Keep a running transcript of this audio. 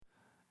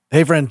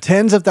Hey, friend,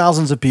 tens of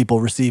thousands of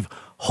people receive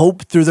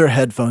hope through their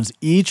headphones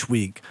each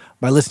week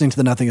by listening to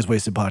the Nothing is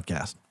Wasted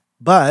podcast.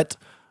 But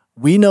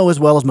we know as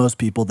well as most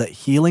people that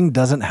healing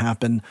doesn't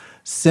happen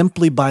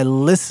simply by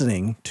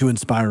listening to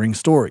inspiring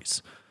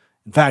stories.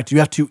 In fact, you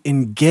have to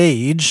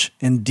engage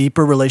in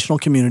deeper relational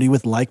community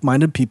with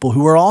like-minded people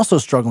who are also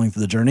struggling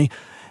through the journey,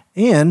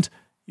 and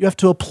you have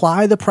to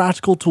apply the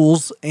practical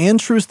tools and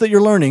truths that you're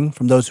learning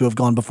from those who have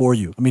gone before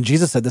you. I mean,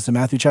 Jesus said this in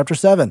Matthew chapter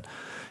 7.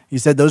 He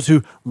said, those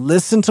who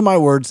listen to my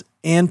words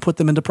and put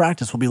them into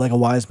practice will be like a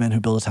wise man who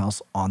built his house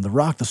on the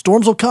rock. The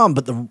storms will come,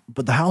 but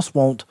the house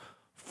won't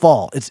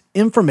fall. It's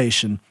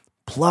information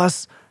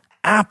plus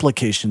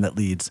application that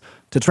leads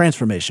to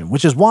transformation,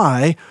 which is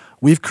why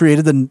we've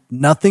created the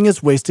Nothing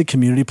is Wasted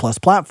Community Plus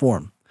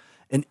platform,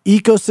 an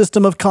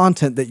ecosystem of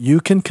content that you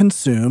can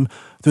consume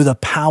through the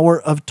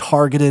power of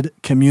targeted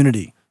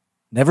community.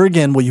 Never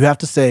again will you have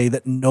to say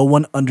that no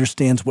one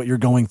understands what you're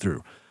going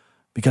through,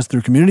 because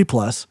through Community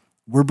Plus,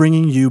 we're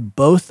bringing you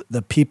both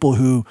the people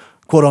who,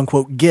 quote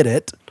unquote, get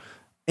it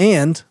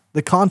and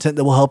the content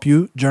that will help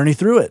you journey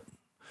through it.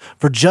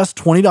 For just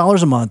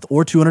 $20 a month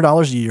or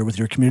 $200 a year with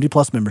your Community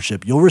Plus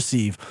membership, you'll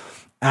receive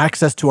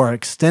access to our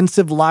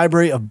extensive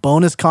library of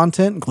bonus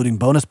content, including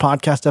bonus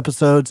podcast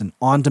episodes and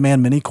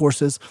on-demand mini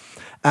courses,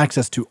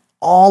 access to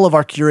all of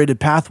our curated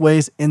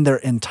pathways in their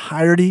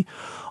entirety,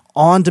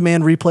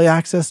 on-demand replay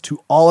access to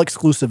all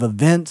exclusive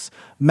events,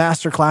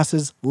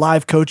 masterclasses,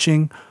 live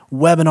coaching,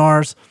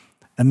 webinars,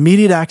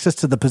 immediate access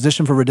to the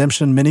Position for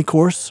Redemption mini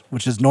course,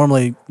 which is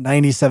normally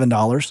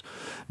 $97,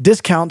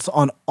 discounts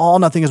on all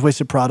Nothing is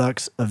Wasted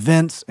products,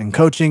 events, and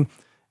coaching.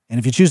 And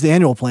if you choose the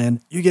annual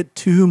plan, you get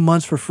 2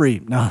 months for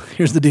free. Now,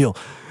 here's the deal.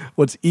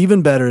 What's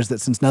even better is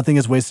that since Nothing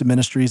is Wasted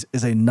Ministries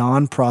is a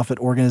nonprofit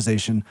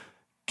organization,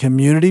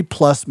 Community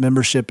Plus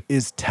membership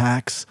is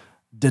tax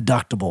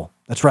deductible.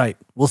 That's right.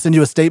 We'll send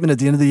you a statement at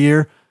the end of the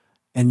year,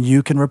 and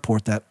you can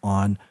report that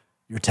on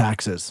your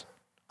taxes.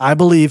 I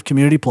believe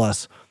Community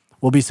Plus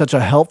will be such a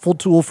helpful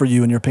tool for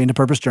you in your pain to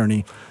purpose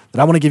journey that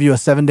I want to give you a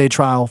 7-day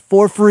trial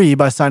for free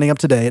by signing up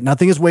today at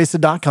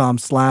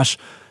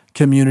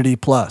nothingiswasted.com/community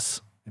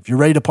plus. If you're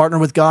ready to partner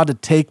with God to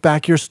take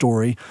back your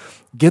story,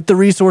 get the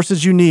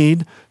resources you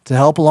need to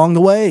help along the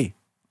way.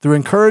 Through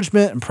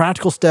encouragement and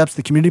practical steps,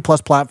 the Community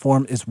Plus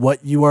platform is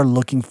what you are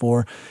looking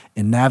for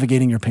in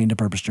navigating your pain to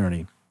purpose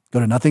journey. Go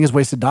to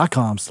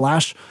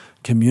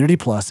nothingiswasted.com/community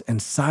plus and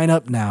sign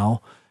up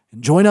now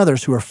and join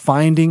others who are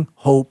finding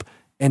hope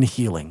and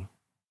healing.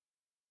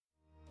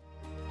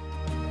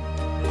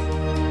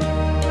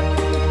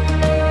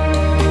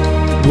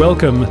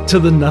 Welcome to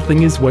the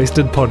Nothing is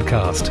Wasted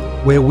podcast,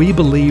 where we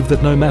believe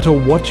that no matter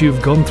what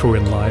you've gone through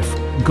in life,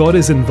 God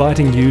is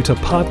inviting you to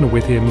partner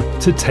with Him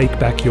to take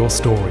back your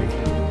story.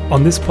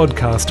 On this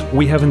podcast,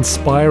 we have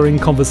inspiring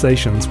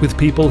conversations with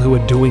people who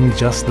are doing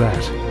just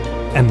that.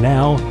 And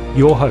now,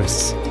 your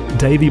hosts,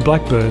 Davey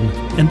Blackburn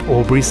and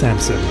Aubrey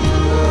Sampson.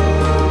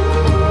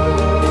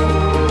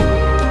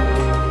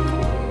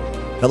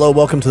 Hello,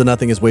 welcome to the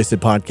Nothing is Wasted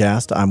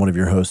podcast. I'm one of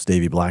your hosts,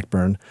 Davey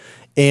Blackburn.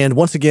 And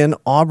once again,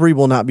 Aubrey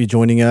will not be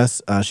joining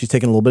us. She's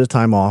taking a little bit of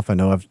time off. I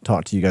know I've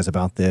talked to you guys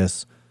about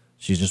this.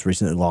 She's just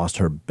recently lost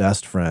her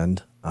best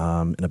friend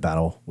in a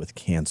battle with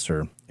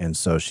cancer. And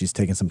so she's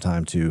taking some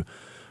time to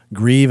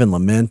grieve and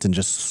lament and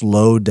just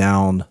slow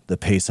down the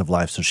pace of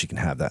life so she can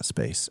have that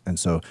space. And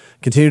so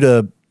continue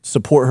to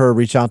support her,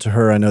 reach out to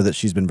her. I know that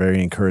she's been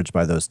very encouraged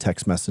by those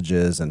text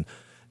messages and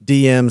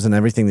DMs and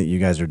everything that you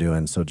guys are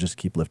doing. So just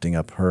keep lifting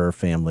up her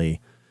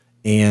family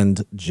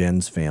and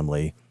Jen's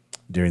family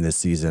during this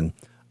season.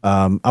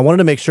 I wanted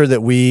to make sure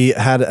that we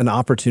had an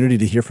opportunity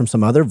to hear from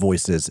some other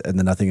voices in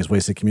the Nothing is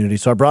Wasted community.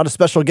 So I brought a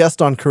special guest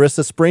on,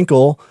 Carissa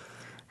Sprinkle.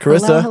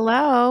 Carissa.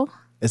 Hello.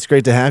 It's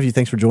great to have you.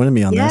 Thanks for joining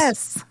me on this.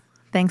 Yes.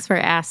 Thanks for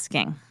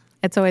asking.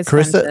 It's always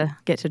fun to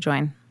get to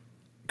join.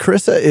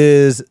 Carissa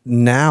is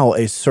now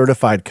a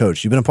certified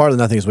coach. You've been a part of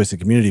the Nothing is Wasted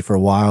community for a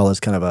while as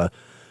kind of a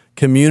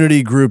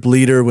community group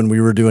leader when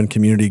we were doing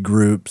community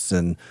groups.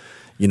 And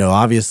you know,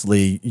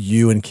 obviously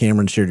you and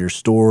Cameron shared your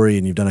story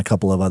and you've done a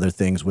couple of other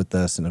things with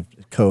us and have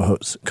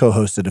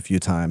co-hosted a few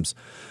times.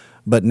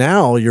 But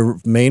now your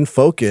main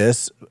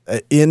focus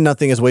in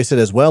Nothing is Wasted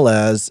as well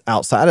as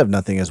outside of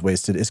Nothing is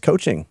Wasted is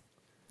coaching.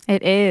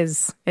 It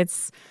is.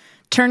 It's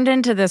turned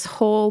into this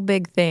whole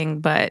big thing,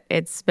 but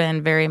it's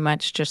been very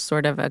much just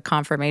sort of a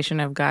confirmation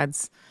of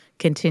God's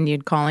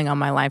continued calling on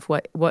my life,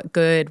 what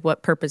good,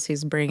 what purpose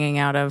He's bringing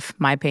out of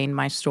my pain,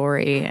 my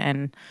story.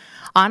 And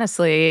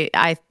honestly,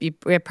 you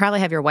probably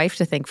have your wife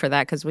to thank for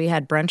that, because we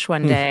had brunch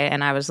one day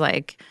and I was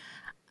like,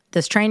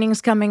 this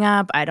training's coming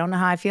up. I don't know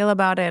how I feel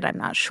about it. I'm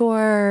not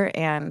sure.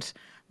 And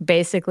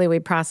basically we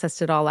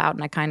processed it all out,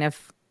 and I kind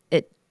of,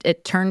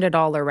 it turned it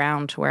all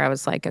around to where I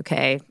was like,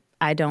 okay,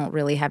 I don't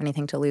really have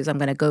anything to lose. I'm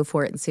going to go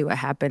for it and see what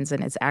happens.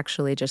 And it's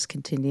actually just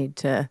continued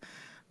to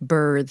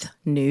birth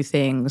new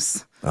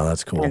things. Oh,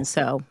 that's cool. And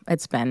so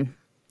it's been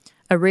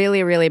a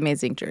really, really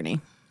amazing journey.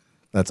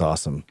 That's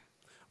awesome.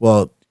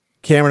 Well,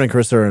 Cameron and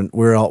Chris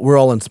we're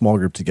all in small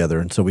group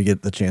together, and so we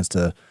get the chance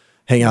to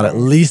hang out at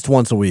least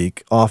once a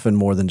week, often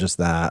more than just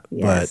that.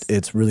 Yes. But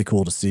it's really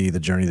cool to see the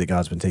journey that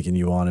God's been taking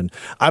you on. And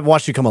I've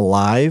watched you come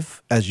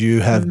alive as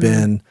you have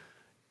been,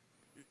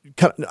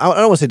 I don't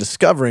want to say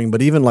discovering,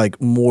 but even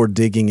like more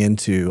digging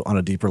into on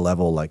a deeper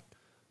level, like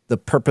the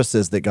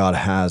purposes that God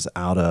has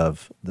out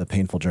of the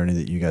painful journey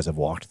that you guys have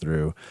walked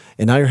through.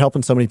 And now you're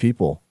helping so many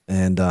people.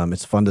 And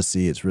it's fun to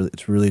see. It's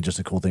really just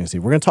a cool thing to see.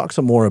 We're going to talk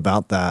some more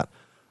about that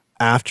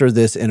after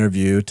this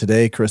interview.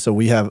 Today, Carissa,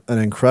 we have an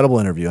incredible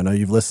interview. I know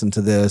you've listened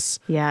to this.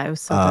 Yeah, it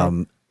was so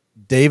good.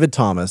 David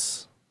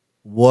Thomas,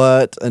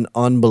 what an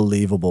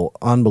unbelievable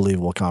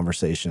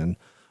conversation.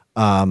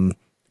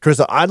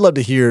 Carissa, I'd love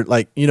to hear,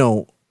 like,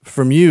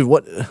 from you,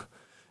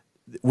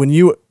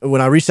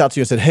 when I reached out to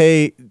you and said,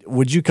 hey,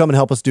 would you come and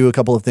help us do a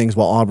couple of things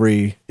while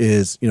Aubrey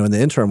is, in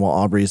the interim, while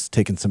Aubrey's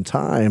taking some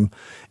time,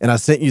 and I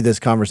sent you this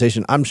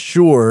conversation. I'm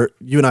sure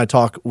you and I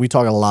we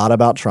talk a lot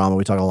about trauma.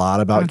 We talk a lot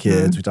about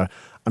kids.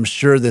 I'm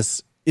sure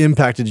this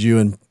impacted you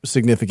in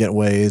significant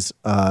ways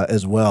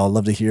as well. I'd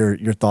love to hear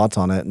your thoughts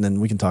on it, and then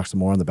we can talk some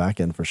more on the back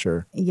end for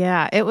sure.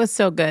 Yeah, it was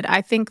so good.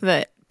 I think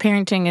that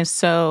parenting is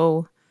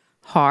so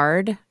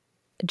hard,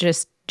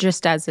 just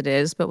as it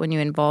is, but when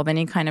you involve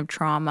any kind of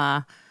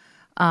trauma,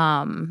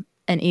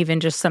 and even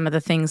just some of the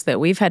things that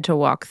we've had to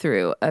walk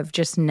through of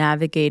just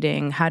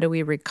navigating, how do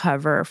we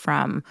recover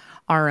from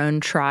our own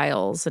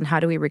trials, and how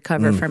do we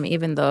recover from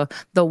even the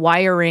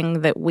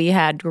wiring that we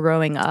had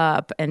growing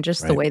up, and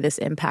just the way this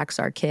impacts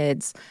our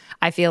kids.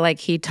 I feel like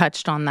he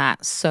touched on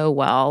that so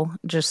well,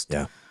 just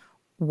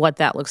what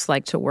that looks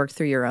like to work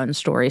through your own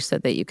story so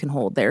that you can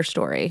hold their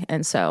story.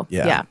 And so,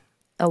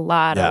 a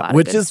lot of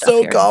which good is stuff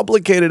so here.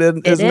 Complicated,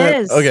 isn't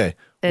it? Okay.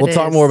 We'll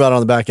talk more about it on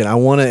the back end. I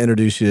want to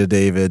introduce you to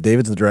David.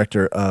 David's the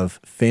director of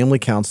family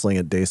counseling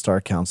at Daystar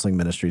Counseling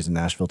Ministries in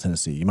Nashville,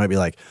 Tennessee. You might be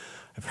like,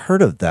 I've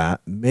heard of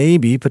that.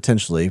 Maybe,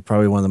 potentially,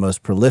 probably one of the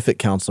most prolific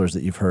counselors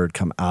that you've heard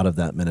come out of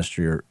that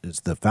ministry or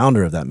is the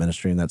founder of that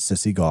ministry, and that's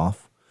Sissy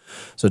Goff.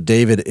 So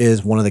David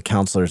is one of the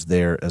counselors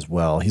there as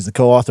well. He's the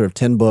co-author of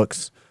 10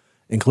 books,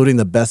 including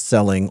the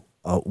best-selling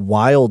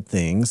Wild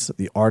Things,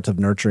 The Art of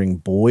Nurturing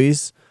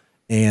Boys,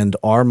 and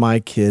Are My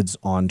Kids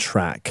on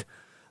Track?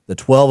 The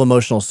 12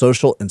 emotional,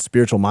 social, and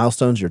spiritual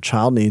milestones your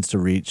child needs to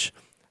reach,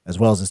 as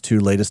well as his 2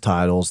 latest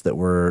titles that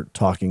we're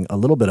talking a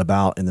little bit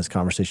about in this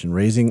conversation,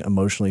 Raising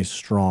Emotionally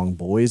Strong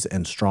Boys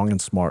and Strong and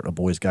Smart, A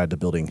Boy's Guide to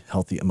Building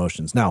Healthy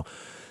Emotions. Now,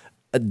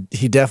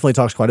 he definitely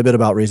talks quite a bit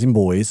about raising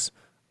boys.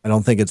 I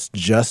don't think it's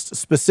just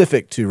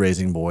specific to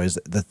raising boys.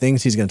 The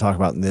things he's going to talk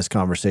about in this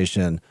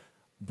conversation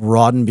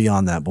broaden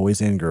beyond that,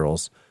 boys and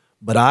girls.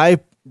 But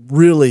I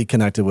really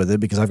connected with it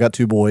because I've got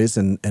 2 boys,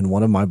 and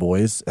one of my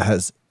boys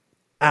has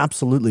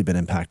absolutely been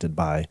impacted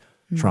by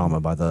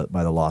trauma, by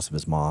the loss of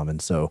his mom. And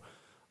so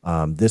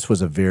this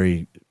was a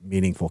very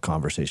meaningful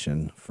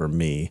conversation for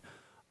me.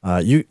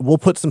 We'll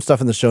put some stuff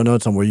in the show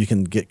notes on where you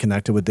can get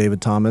connected with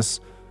David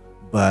Thomas.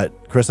 But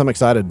Chris, I'm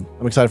excited.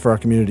 I'm excited for our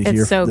community to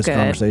hear this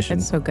conversation.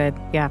 It's so good.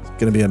 Yeah. It's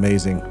going to be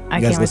amazing.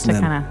 I can't wait to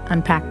kind of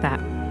unpack that.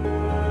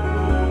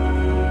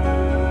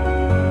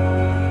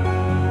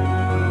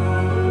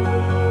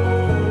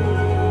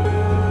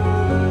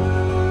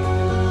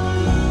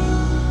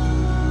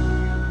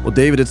 Well,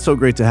 David, it's so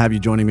great to have you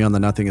joining me on the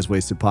Nothing is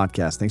Wasted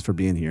podcast. Thanks for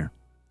being here.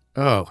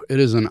 Oh, it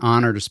is an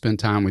honor to spend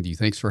time with you.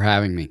 Thanks for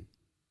having me.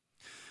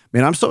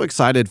 Man, I'm so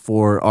excited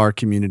for our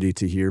community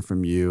to hear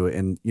from you.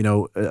 And,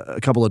 a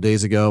couple of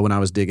days ago when I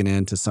was digging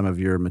into some of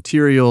your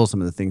material,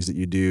 some of the things that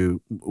you do,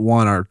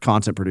 our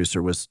content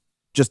producer was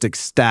just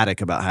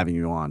ecstatic about having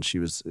you on. She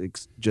was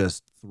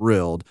just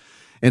thrilled.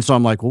 And so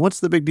I'm like, well, what's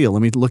the big deal?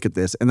 Let me look at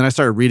this. And then I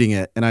started reading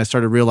it, and I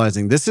started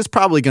realizing this is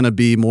probably going to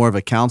be more of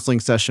a counseling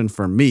session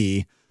for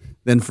me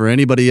than for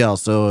anybody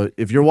else. So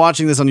if you're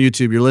watching this on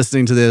YouTube, you're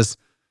listening to this,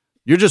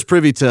 you're just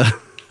privy to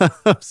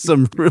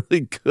some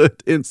really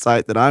good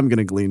insight that I'm going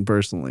to glean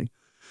personally.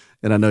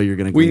 And I know you're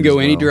going to glean. We can go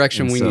any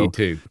direction we need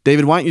to.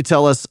 David, why don't you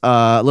tell us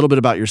a little bit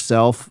about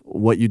yourself,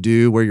 what you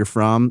do, where you're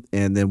from,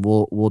 and then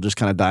we'll just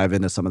kind of dive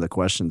into some of the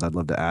questions I'd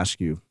love to ask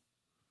you.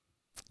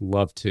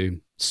 Love to.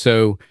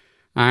 So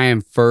I am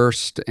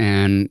first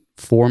and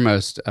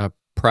foremost a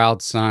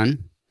proud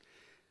son,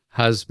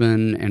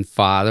 husband and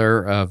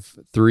father of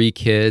 3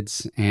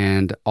 kids,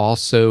 and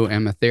also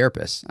am a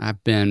therapist.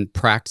 I've been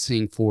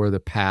practicing for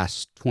the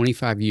past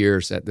 25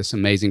 years at this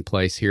amazing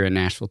place here in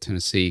Nashville,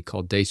 Tennessee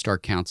called Daystar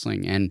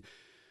Counseling. And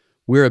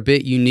we're a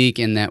bit unique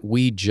in that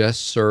we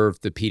just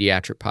serve the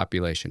pediatric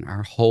population.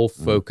 Our whole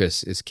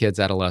focus is kids,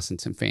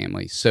 adolescents, and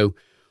families. So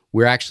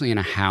we're actually in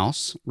a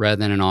house rather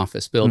than an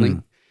office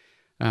building.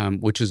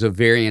 Which is a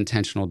very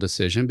intentional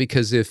decision,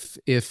 because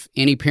if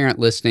any parent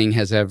listening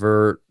has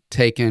ever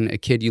taken a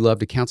kid you love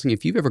to counseling,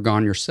 if you've ever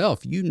gone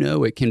yourself,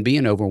 it can be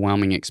an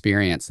overwhelming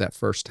experience that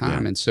first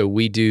time. Yeah. And so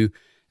we do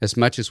as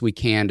much as we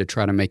can to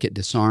try to make it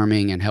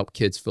disarming and help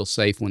kids feel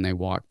safe when they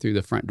walk through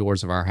the front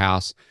doors of our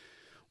house.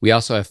 We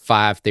also have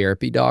 5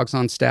 therapy dogs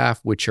on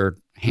staff, which are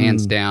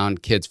hands down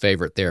kids'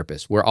 favorite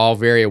therapists. We're all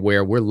very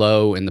aware we're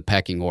low in the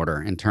pecking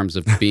order in terms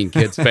of being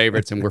kids'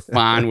 favorites, and we're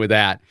fine with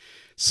that.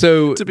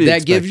 So To be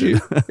that gives you,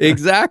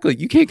 exactly,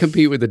 you can't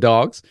compete with the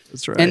dogs.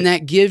 That's right. And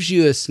that gives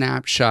you a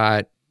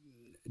snapshot,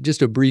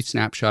 just a brief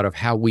snapshot of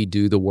how we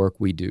do the work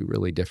we do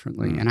really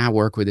differently. And I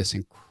work with this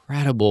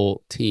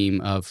incredible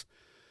team of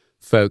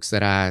folks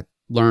that I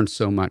learn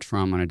so much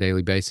from on a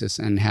daily basis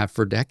and have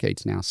for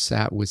decades now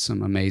sat with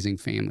some amazing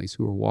families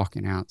who are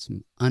walking out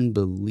some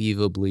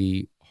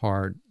unbelievably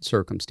hard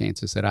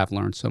circumstances that I've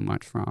learned so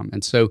much from.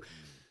 And so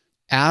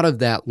out of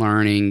that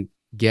learning,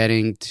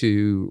 getting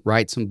to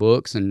write some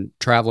books and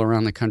travel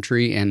around the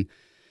country and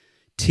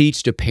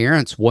teach to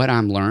parents what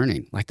I'm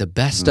learning, like the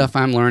best stuff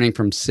I'm learning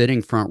from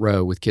sitting front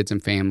row with kids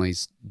and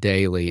families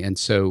daily. And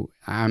so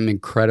I'm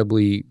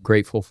incredibly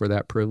grateful for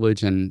that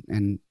privilege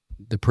and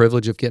the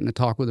privilege of getting to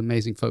talk with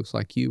amazing folks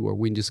like you, where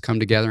we can just come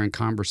together in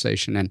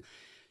conversation and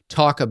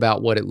talk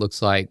about what it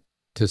looks like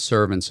to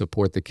serve and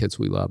support the kids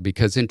we love.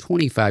 Because in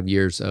 25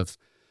 years of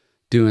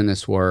doing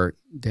this work,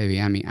 Davey,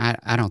 I mean,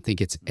 I don't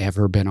think it's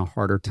ever been a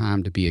harder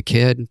time to be a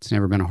kid. It's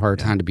never been a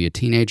harder time to be a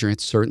teenager.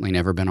 It's certainly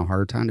never been a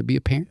harder time to be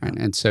a parent.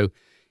 And so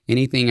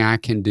anything I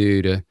can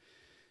do to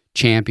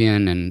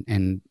champion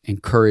and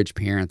encourage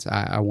parents,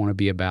 I want to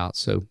be about.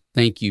 So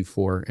thank you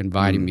for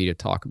inviting me to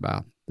talk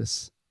about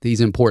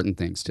these important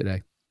things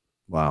today.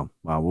 Wow.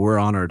 Well, we're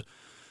honored.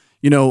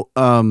 You know,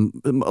 a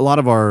lot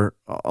of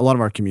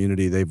our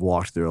community, they've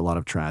walked through a lot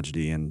of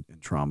tragedy and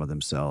trauma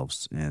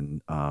themselves,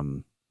 and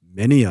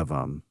many of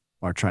them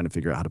are trying to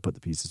figure out how to put the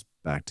pieces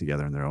back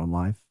together in their own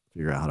life,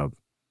 figure out how to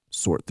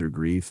sort through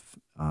grief,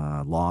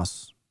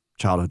 loss,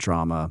 childhood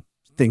trauma,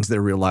 things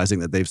they're realizing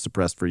that they've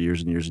suppressed for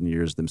years and years and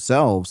years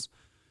themselves,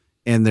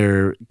 and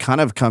they're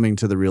kind of coming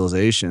to the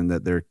realization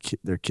that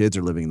their kids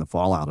are living in the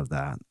fallout of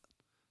that.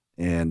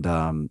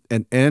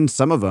 And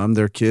some of them,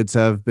 their kids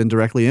have been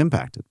directly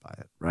impacted by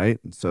it, right?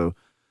 And so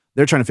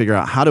they're trying to figure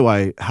out how do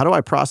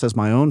I process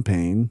my own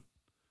pain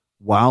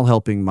while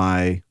helping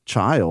my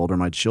child or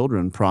my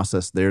children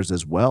process theirs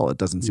as well. It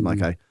doesn't seem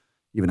like I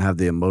even have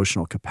the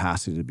emotional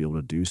capacity to be able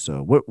to do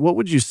so. What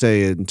would you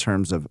say in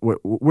terms of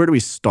where do we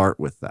start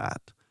with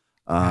that?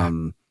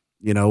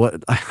 You know,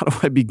 how do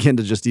I begin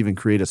to just even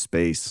create a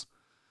space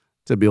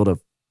to be able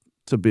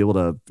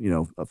to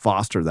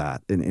foster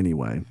that in any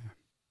way?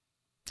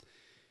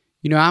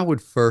 You know, I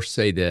would first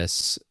say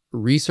this.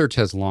 Research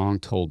has long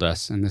told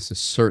us, and this is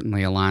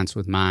certainly aligns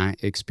with my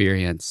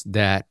experience,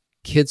 that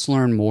kids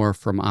learn more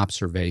from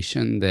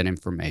observation than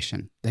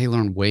information. They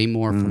learn way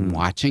more from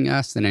watching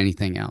us than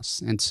anything else.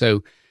 And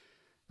so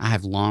I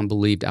have long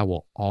believed, I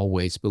will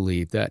always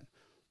believe, that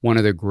one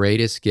of the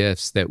greatest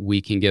gifts that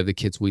we can give the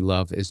kids we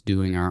love is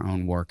doing our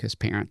own work as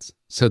parents.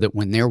 So that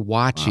when they're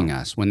watching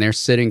us, when they're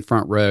sitting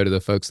front row to the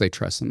folks they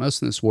trust the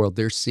most in this world,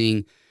 they're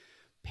seeing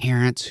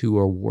parents who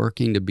are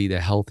working to be the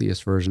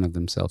healthiest version of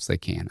themselves they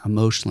can,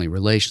 emotionally,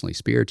 relationally,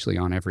 spiritually,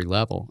 on every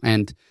level.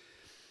 And,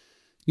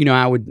 you know,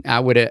 I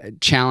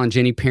would challenge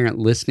any parent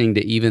listening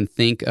to even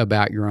think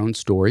about your own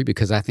story,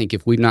 because I think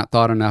if we've not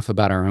thought enough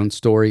about our own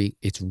story,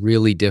 it's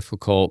really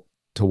difficult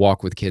to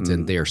walk with kids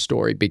in their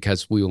story,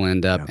 because we will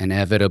end up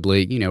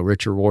inevitably, you know,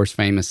 Richard Rohr's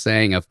famous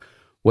saying of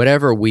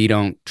whatever we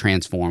don't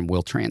transform,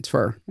 we'll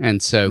transfer.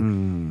 And so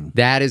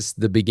that is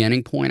the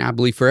beginning point, I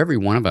believe, for every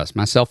one of us,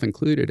 myself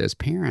included, as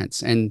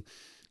parents. And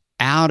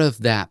out of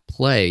that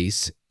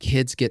place,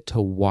 kids get to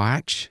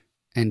watch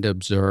and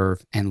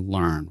observe and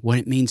learn what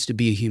it means to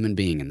be a human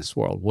being in this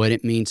world, what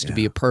it means to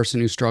be a person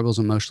who struggles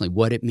emotionally,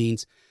 what it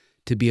means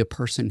to be a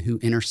person who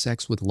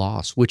intersects with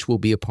loss, which will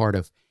be a part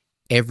of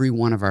every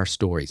one of our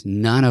stories.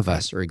 None of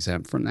us are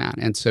exempt from that.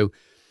 And so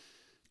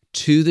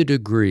to the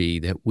degree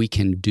that we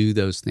can do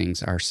those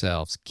things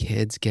ourselves,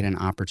 kids get an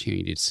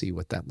opportunity to see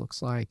what that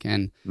looks like.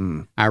 And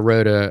I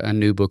wrote a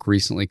new book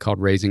recently called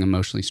Raising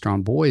Emotionally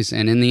Strong Boys.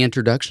 And in the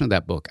introduction of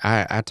that book,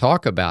 I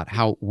talk about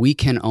how we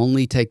can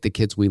only take the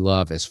kids we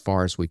love as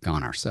far as we've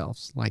gone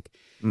ourselves. Like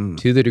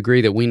to the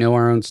degree that we know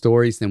our own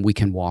stories, then we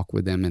can walk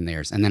with them in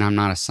theirs. And then I'm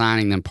not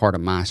assigning them part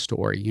of my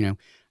story. You know,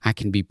 I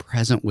can be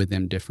present with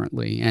them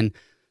differently. And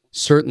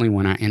certainly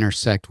when I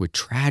intersect with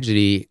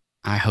tragedy,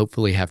 I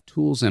hopefully have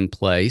tools in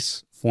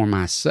place for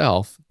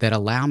myself that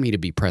allow me to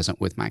be present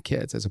with my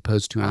kids, as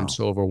opposed to I'm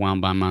so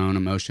overwhelmed by my own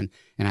emotion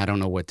and I don't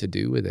know what to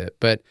do with it.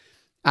 But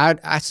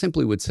I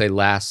simply would say,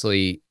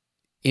 lastly,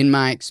 in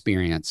my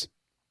experience,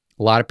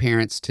 a lot of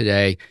parents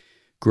today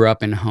grew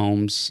up in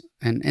homes,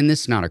 and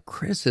this is not a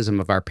criticism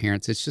of our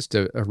parents, it's just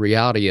a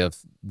reality of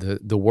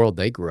the world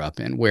they grew up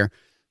in, where,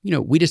 you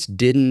know, we just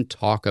didn't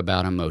talk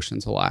about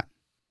emotions a lot.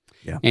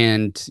 Yeah.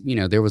 And, you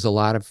know, there was a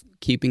lot of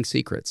keeping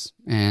secrets,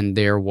 and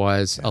there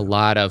was a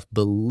lot of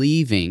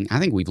believing. I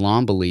think we've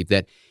long believed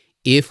that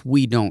if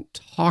we don't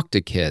talk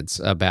to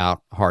kids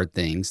about hard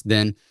things,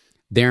 then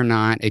they're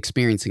not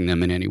experiencing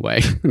them in any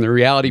way. And the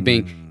reality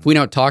being, if we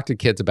don't talk to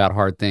kids about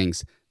hard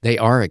things, they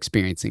are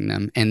experiencing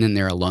them, and then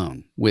they're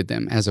alone with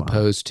them, as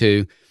opposed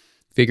to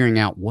figuring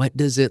out what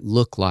does it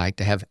look like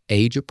to have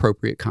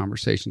age-appropriate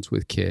conversations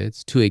with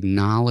kids, to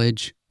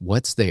acknowledge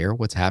what's there,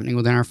 what's happening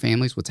within our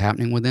families, what's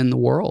happening within the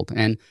world,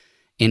 and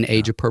in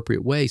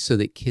age-appropriate ways so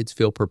that kids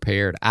feel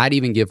prepared. I'd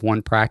even give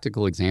one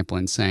practical example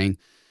in saying,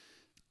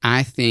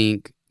 I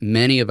think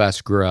many of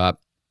us grew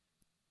up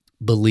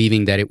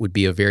believing that it would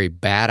be a very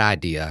bad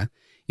idea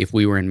if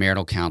we were in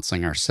marital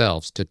counseling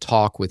ourselves to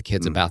talk with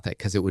kids about that,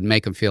 because it would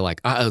make them feel like,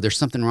 oh, there's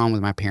something wrong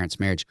with my parents'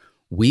 marriage.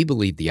 We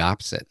believe the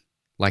opposite.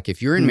 Like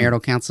if you're in marital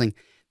counseling,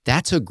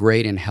 that's a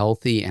great and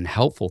healthy and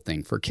helpful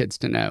thing for kids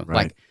to know. Right.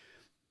 Like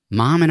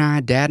mom and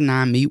I, dad and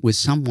I meet with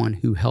someone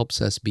who helps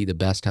us be the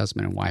best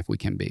husband and wife we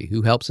can be,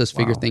 who helps us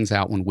figure things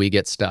out when we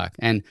get stuck.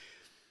 And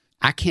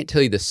I can't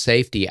tell you the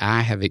safety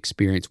I have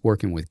experienced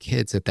working with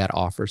kids that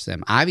offers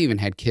them. I've even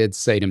had kids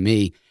say to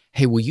me,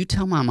 hey, will you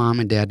tell my mom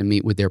and dad to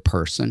meet with their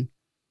person?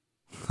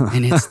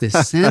 And it's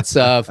this sense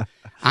of,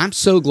 I'm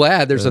so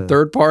glad there's a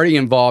third party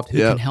involved who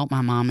can help my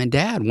mom and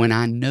dad when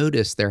I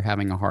notice they're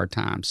having a hard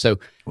time. So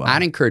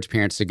I'd encourage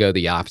parents to go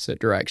the opposite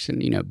direction.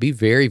 Be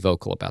very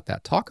vocal about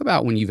that. Talk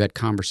about when you've had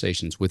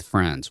conversations with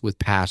friends, with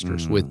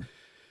pastors, with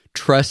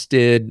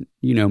trusted,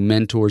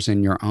 mentors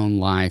in your own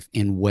life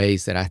in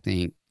ways that I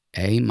think,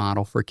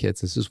 model for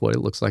kids. This is what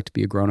it looks like to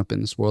be a grown-up in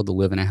this world, to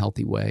live in a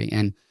healthy way,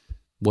 and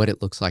what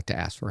it looks like to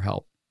ask for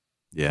help.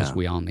 Yeah. Because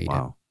we all need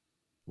it.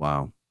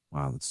 Wow.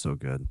 That's so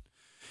good.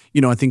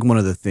 I think one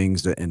of the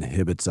things that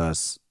inhibits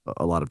us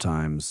a lot of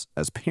times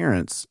as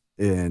parents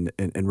in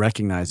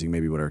recognizing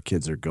maybe what our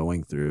kids are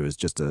going through is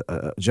just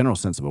a general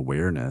sense of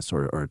awareness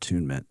or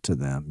attunement to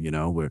them,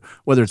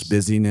 whether it's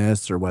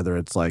busyness or whether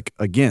it's like,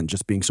 again,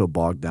 just being so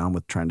bogged down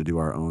with trying to do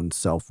our own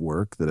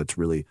self-work that it's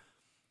really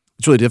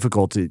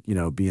difficult to,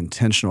 be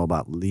intentional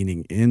about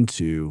leaning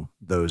into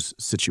those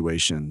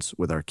situations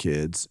with our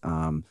kids.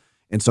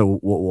 And so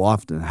what will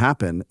often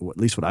happen, at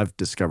least what I've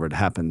discovered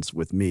happens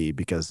with me,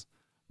 because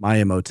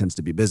my MO tends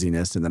to be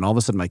busyness. And then all of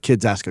a sudden my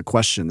kids ask a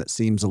question that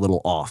seems a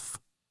little off,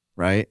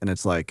 right? And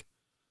it's like,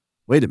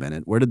 wait a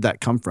minute, where did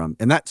that come from?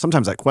 And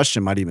sometimes that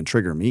question might even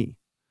trigger me.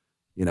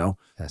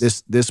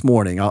 Yes. This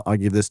morning, I'll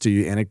give this to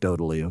you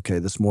anecdotally. Okay.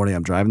 This morning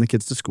I'm driving the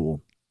kids to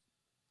school,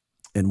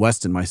 and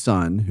Weston, my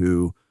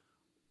son,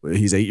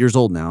 he's 8 years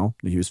old now.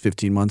 He was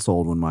 15 months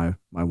old when my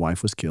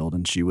wife was killed,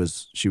 and she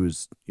was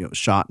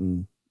shot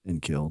and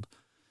killed.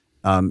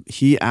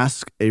 He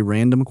asked a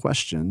random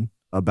question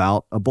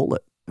about a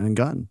bullet and a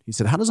gun. He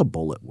said, how does a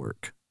bullet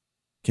work?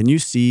 Can you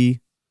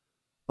see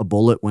a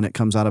bullet when it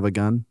comes out of a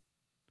gun?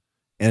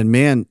 And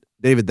man,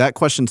 David, that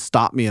question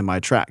stopped me in my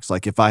tracks.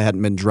 Like if I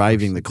hadn't been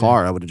driving the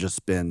car, I would have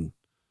just been,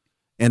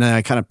 and then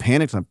I kind of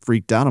panicked and I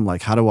freaked out. I'm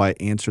like, how do I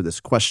answer this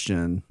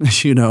question?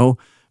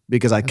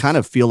 Because I kind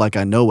of feel like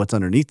I know what's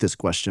underneath this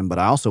question, but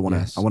I also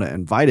want to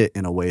invite it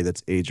in a way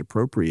that's age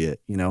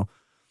appropriate,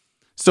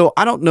 So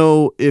I don't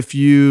know if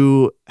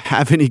you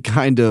have any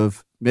kind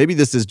of, maybe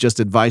this is just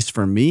advice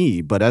for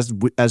me, but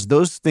as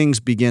those things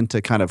begin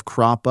to kind of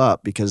crop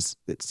up, because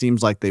it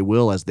seems like they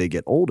will as they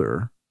get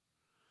older,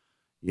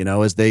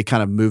 as they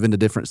kind of move into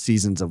different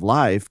seasons of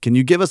life, can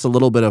you give us a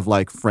little bit of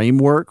like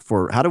framework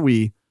for how do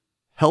we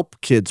help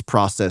kids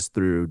process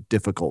through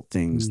difficult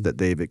things that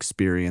they've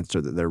experienced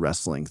or that they're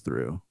wrestling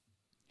through?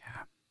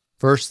 Yeah.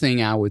 First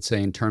thing I would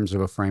say in terms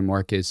of a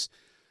framework is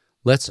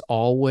let's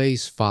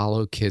always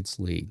follow kids'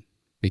 lead.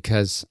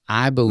 Because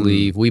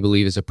we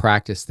believe as a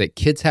practice that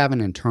kids have an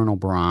internal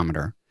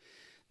barometer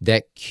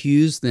that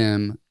cues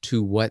them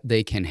to what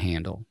they can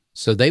handle.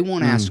 So they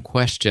won't ask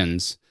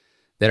questions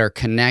that are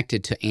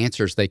connected to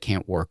answers they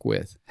can't work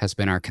with, has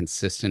been our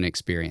consistent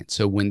experience.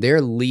 So when they're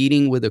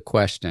leading with a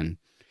question,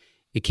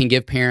 it can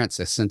give parents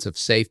a sense of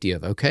safety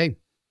of, okay,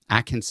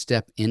 I can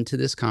step into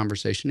this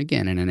conversation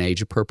again in an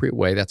age-appropriate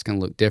way. That's going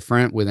to look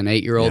different with an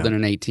 8-year-old than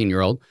an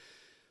 18-year-old.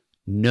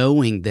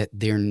 Knowing that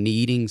they're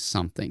needing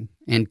something.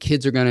 And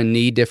kids are going to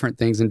need different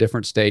things in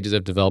different stages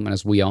of development,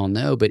 as we all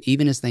know. But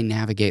even as they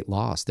navigate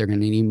loss, they're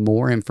going to need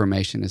more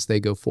information as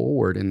they go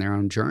forward in their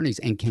own journeys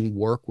and can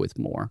work with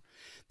more.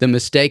 The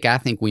mistake I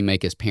think we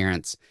make as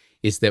parents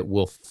is that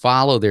we'll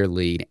follow their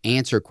lead,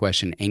 answer a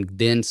question, and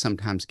then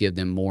sometimes give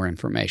them more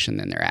information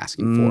than they're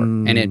asking for.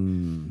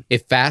 And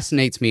it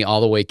fascinates me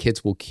all the way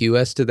kids will cue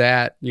us to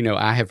that.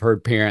 I have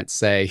heard parents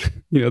say,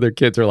 their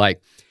kids are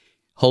like,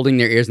 holding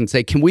their ears and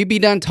say, can we be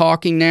done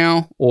talking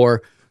now?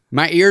 Or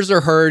my ears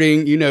are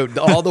hurting,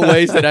 all the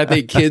ways that I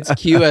think kids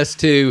cue us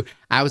to.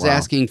 I was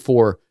asking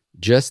for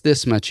just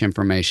this much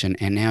information,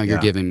 and now you're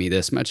giving me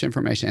this much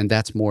information, and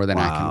that's more than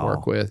I can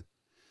work with.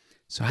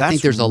 So I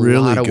think there's a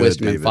lot of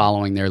wisdom in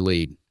following their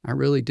lead. I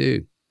really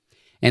do.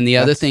 And the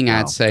other thing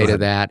I'd say to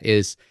that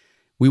is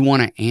we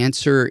want to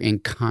answer in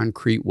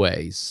concrete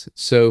ways.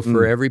 So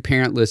for every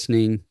parent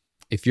listening,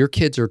 if your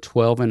kids are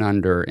 12 and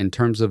under, in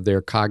terms of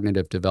their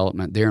cognitive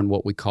development, they're in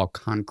what we call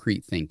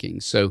concrete thinking.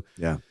 So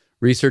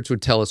research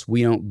would tell us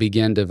we don't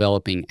begin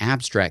developing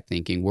abstract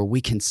thinking where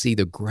we can see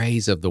the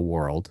grays of the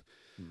world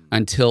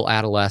until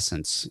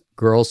adolescence.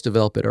 Girls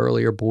develop it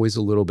earlier, boys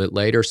a little bit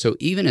later. So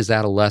even as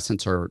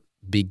adolescents are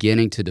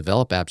beginning to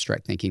develop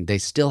abstract thinking, they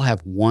still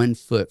have one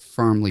foot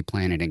firmly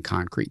planted in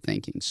concrete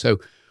thinking. So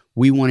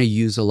we want to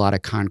use a lot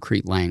of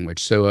concrete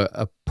language. So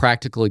a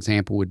practical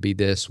example would be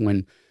this.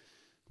 When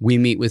we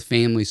meet with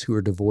families who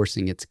are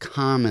divorcing, it's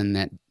common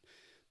that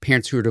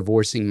parents who are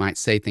divorcing might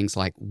say things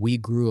like, we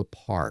grew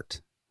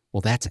apart.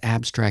 Well, that's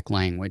abstract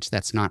language.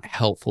 That's not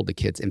helpful to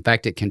kids. In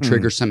fact, it can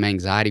trigger some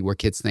anxiety where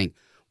kids think,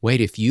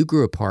 wait, if you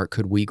grew apart,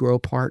 could we grow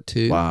apart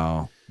too?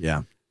 Wow.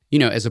 Yeah.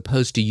 As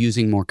opposed to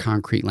using more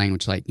concrete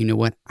language like, you know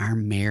what, our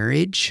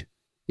marriage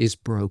is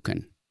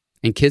broken.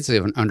 And kids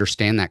don't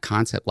understand that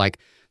concept. Like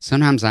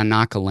sometimes I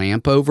knock a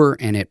lamp over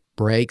and it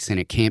breaks and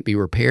it can't be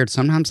repaired.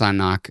 Sometimes I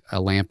knock a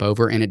lamp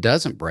over and it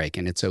doesn't break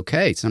and it's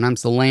okay.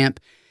 Sometimes the lamp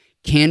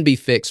can be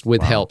fixed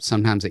with help.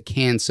 Sometimes it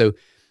can. So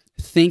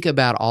think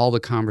about all the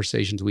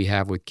conversations we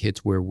have with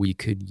kids where we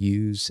could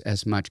use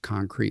as much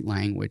concrete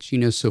language.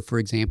 So for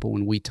example,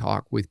 when we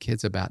talk with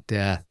kids about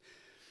death,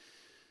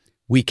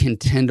 we can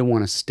tend to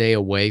want to stay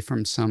away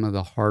from some of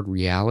the hard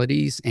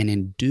realities. And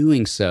in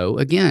doing so,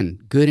 again,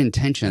 good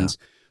intentions,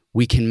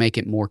 we can make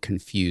it more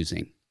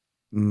confusing.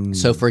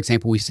 So for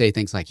example, we say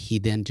things like, he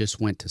then just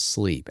went to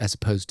sleep, as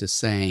opposed to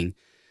saying,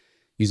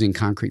 using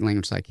concrete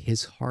language like,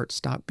 his heart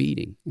stopped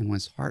beating. And when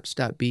his heart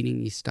stopped beating,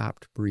 he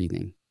stopped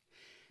breathing.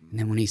 And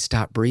then when he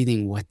stopped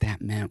breathing, what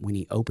that meant when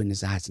he opened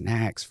his eyes in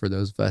Acts, for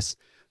those of us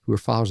who are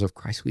followers of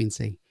Christ, we can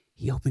say,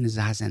 he opened his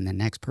eyes and the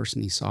next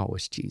person he saw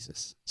was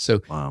Jesus.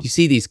 So you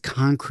see these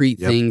concrete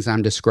things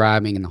I'm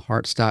describing, and the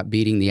heart stopped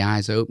beating, the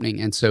eyes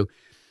opening. And so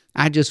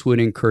I just would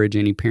encourage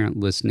any parent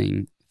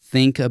listening,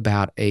 think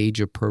about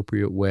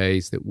age-appropriate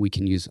ways that we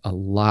can use a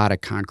lot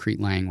of concrete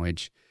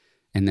language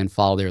and then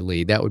follow their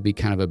lead. That would be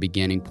kind of a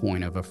beginning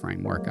point of a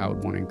framework I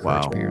would want to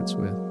encourage parents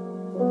with.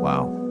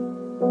 Wow.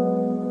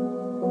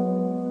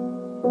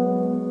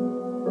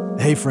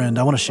 Hey, friend,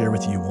 I want to share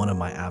with you one of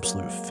my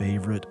absolute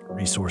favorite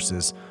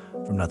resources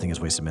from Nothing is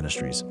Wasted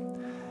Ministries.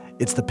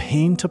 It's the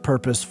Pain to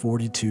Purpose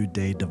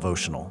 42-Day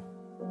Devotional.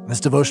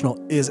 This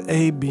devotional is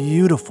a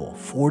beautiful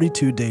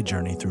 42-day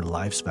journey through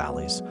life's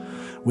valleys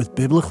with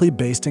biblically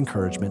based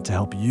encouragement to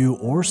help you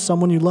or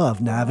someone you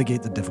love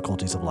navigate the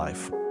difficulties of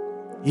life.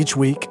 Each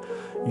week,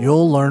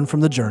 you'll learn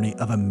from the journey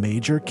of a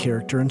major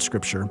character in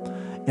Scripture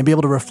and be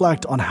able to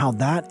reflect on how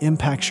that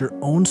impacts your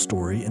own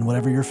story in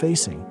whatever you're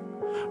facing.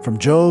 From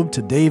Job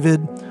to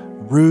David,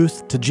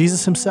 Ruth to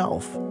Jesus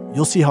himself,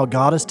 you'll see how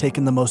God has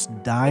taken the most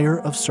dire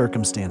of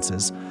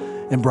circumstances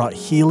and brought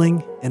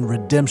healing and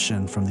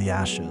redemption from the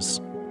ashes.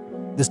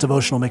 This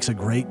devotional makes a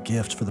great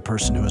gift for the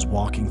person who is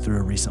walking through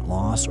a recent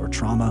loss or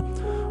trauma,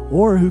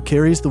 or who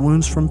carries the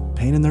wounds from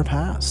pain in their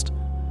past.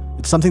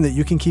 It's something that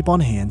you can keep on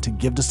hand to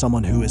give to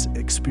someone who is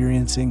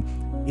experiencing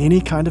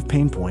any kind of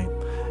pain point,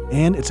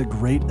 and it's a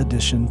great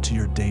addition to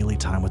your daily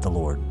time with the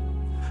Lord.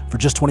 For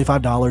just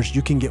 $25,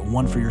 you can get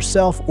one for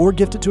yourself or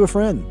gift it to a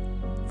friend.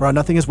 For our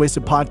Nothing is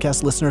Wasted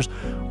podcast listeners,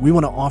 we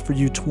want to offer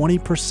you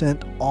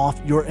 20% off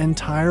your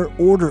entire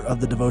order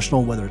of the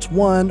devotional, whether it's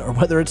 1 or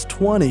whether it's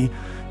 20,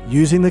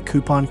 using the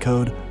coupon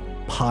code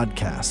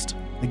PODCAST.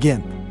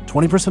 Again,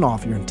 20%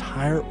 off your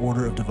entire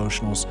order of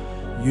devotionals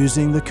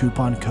using the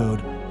coupon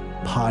code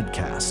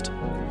PODCAST.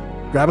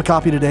 Grab a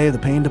copy today of the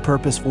Pain to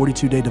Purpose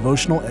 42-Day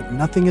Devotional at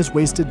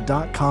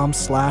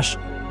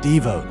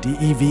nothingiswasted.com/Devo,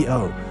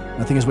 D-E-V-O,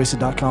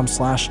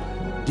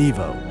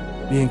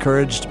 nothingiswasted.com/Devo. Be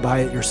encouraged by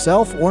it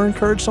yourself or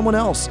encourage someone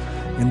else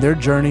in their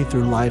journey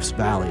through life's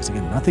valleys.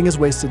 Again,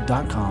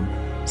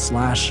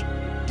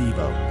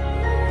 nothingiswasted.com/Devo.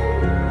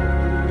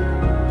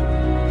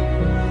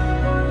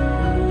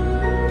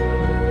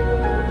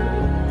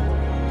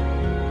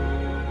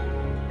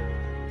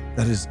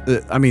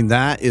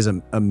 That is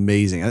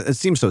amazing. It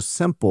seems so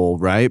simple,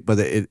 right? But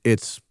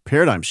it's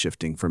paradigm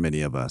shifting for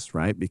many of us,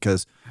 right?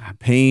 Because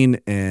pain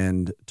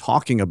and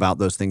talking about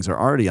those things are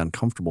already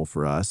uncomfortable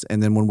for us.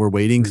 And then when we're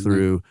wading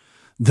through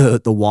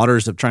the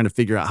waters of trying to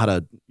figure out how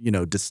to,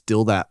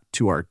 distill that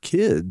to our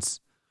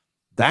kids,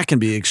 that can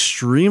be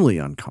extremely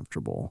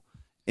uncomfortable.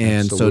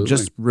 And so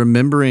just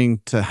remembering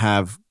to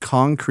have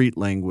concrete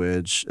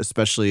language,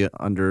 especially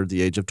under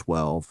the age of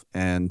 12,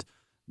 and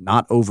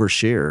not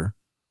overshare,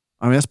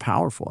 that's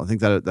powerful. I think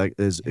that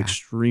is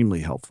extremely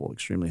helpful,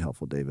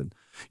 David.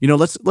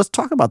 Let's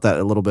talk about that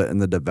a little bit in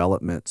the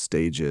development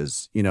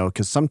stages,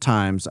 because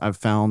sometimes I've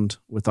found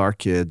with our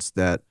kids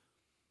that,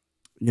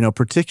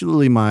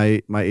 particularly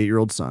my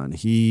 8-year-old son,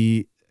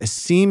 he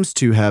seems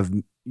to have,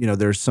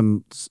 there's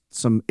some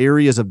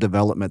areas of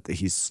development that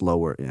he's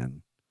slower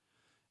in.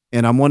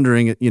 And I'm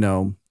wondering,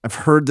 I've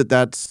heard that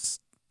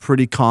that's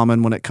pretty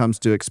common when it comes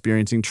to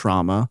experiencing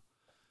trauma.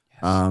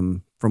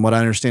 From what I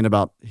understand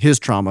about his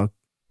trauma,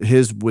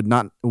 his would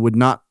not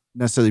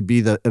necessarily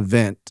be the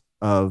event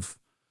of,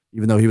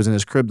 even though he was in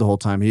his crib the whole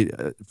time, he,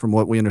 from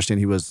what we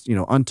understand, he was,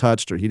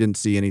 untouched, or he didn't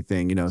see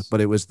anything,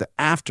 but it was the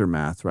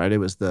aftermath, right? It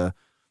was the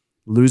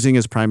losing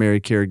his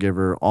primary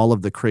caregiver, all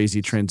of the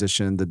crazy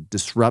transition, the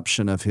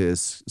disruption of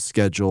his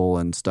schedule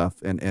and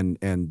stuff, and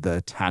the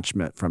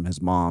attachment from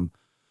his mom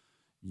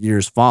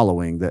years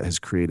following that has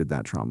created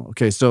that trauma.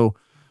 Okay. So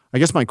I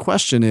guess my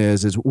question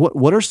is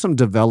what are some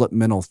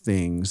developmental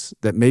things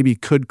that maybe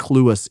could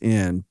clue us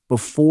in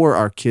before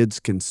our kids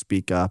can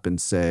speak up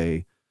and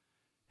say,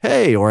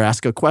 hey, or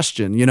ask a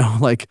question,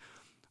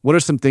 what are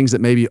some things that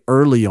maybe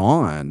early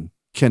on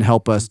can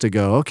help us to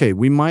go, okay,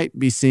 we might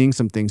be seeing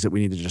some things that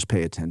we need to just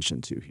pay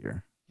attention to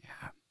here?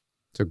 Yeah,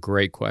 it's a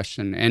great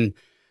question. And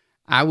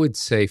I would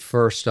say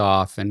first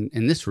off, and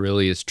this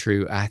really is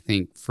true, I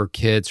think, for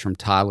kids from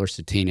toddlers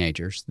to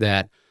teenagers,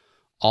 that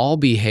all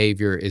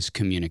behavior is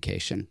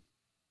communication.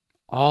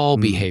 All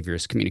behavior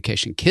is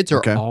communication. Kids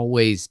are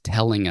always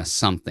telling us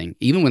something,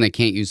 even when they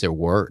can't use their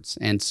words.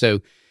 And so,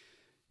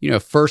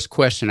 first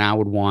question I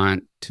would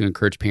want to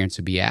encourage parents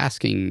to be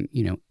asking,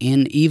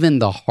 in even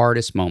the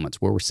hardest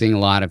moments where we're seeing a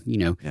lot of,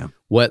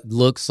 what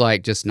looks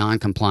like just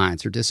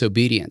noncompliance or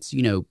disobedience,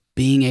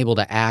 being able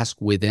to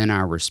ask within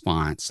our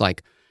response,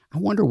 like, I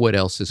wonder what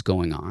else is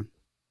going on.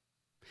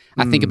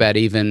 I think about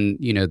even,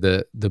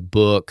 the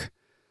book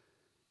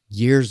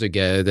years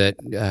ago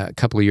a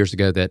couple of years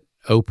ago that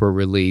Oprah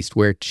released,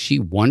 where she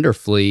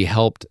wonderfully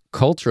helped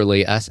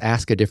culturally us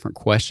ask a different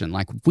question.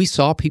 Like, if we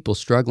saw people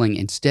struggling,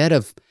 instead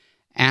of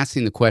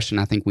asking the question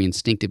I think we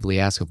instinctively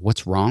ask of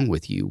what's wrong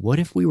with you, what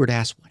if we were to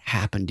ask what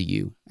happened to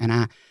you? And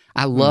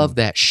I love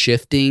that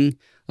shifting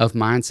of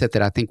mindset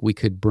that I think we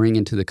could bring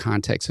into the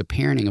context of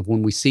parenting, of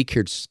when we see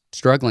kids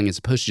struggling, as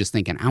opposed to just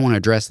thinking, I want to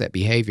address that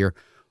behavior,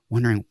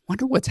 wonder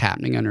what's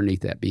happening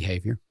underneath that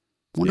behavior.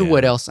 Wonder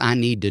what else I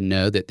need to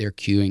know that they're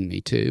cueing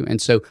me to.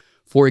 And so,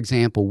 for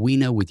example, we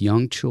know with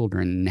young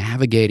children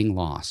navigating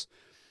loss,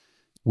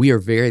 we are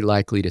very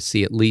likely to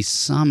see at least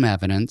some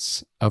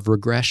evidence of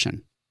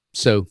regression.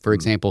 So, for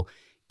example,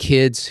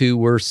 kids who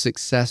were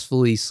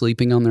successfully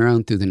sleeping on their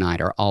own through the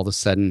night are all of a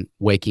sudden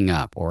waking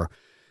up or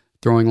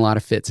throwing a lot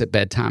of fits at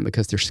bedtime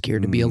because they're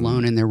scared to be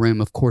alone in their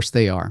room. Of course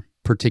they are,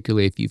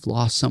 particularly if you've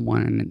lost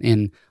someone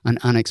in an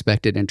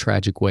unexpected and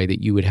tragic way,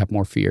 that you would have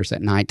more fears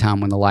at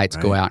nighttime when the lights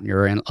go out and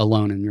you're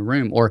alone in your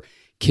room. Or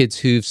kids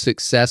who've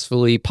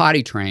successfully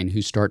potty trained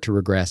who start to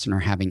regress and are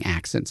having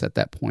accents at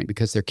that point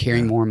because they're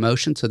carrying more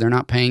emotion, so they're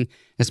not paying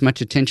as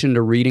much attention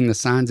to reading the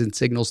signs and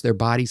signals their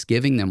body's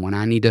giving them when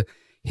I need to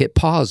hit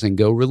pause and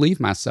go relieve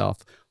myself.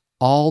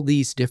 All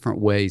these different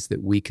ways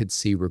that we could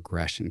see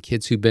regression.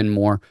 Kids who've been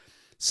more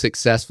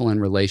successful in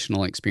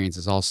relational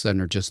experiences all of a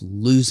sudden are just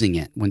losing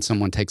it when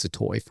someone takes a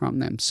toy from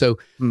them. So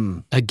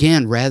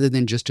again, rather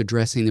than just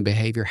addressing the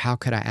behavior, how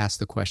could I ask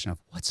the question of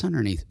what's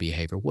underneath the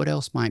behavior? What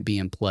else might be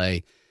in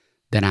play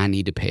that I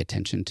need to pay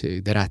attention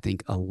to, that I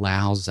think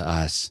allows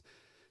us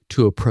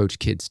to approach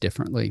kids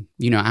differently?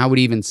 I would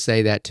even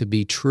say that to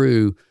be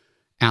true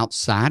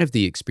outside of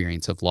the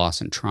experience of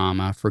loss and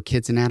trauma for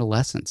kids and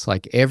adolescents.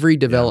 Like every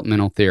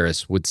developmental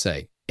theorist would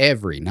say,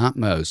 not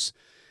most,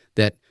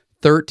 that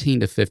 13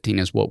 to 15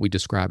 is what we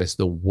describe as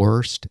the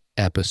worst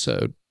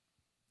episode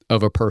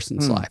of a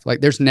person's life.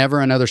 Like there's never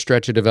another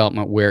stretch of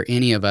development where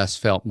any of us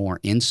felt more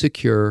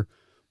insecure,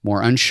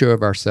 more unsure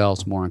of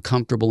ourselves, more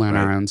uncomfortable in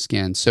our own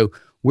skin. So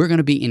we're going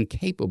to be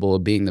incapable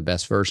of being the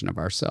best version of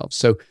ourselves.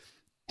 So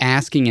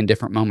asking in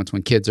different moments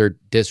when kids are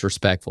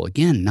disrespectful,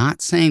 again,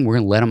 not saying we're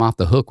going to let them off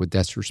the hook with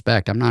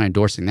disrespect. I'm not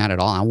endorsing that at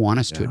all. I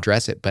want us to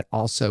address it, but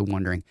also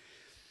wondering,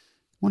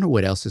 wonder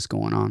what else is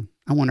going on.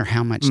 I wonder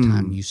how much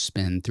time you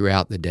spend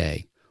throughout the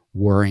day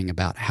worrying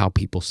about how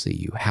people see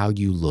you, how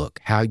you look,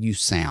 how you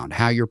sound,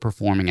 how you're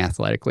performing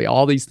athletically,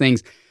 all these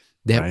things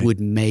that would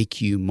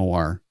make you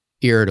more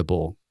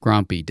irritable,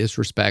 grumpy,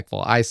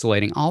 disrespectful,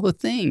 isolating, all the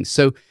things.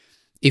 So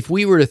if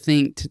we were to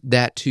think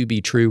that to be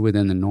true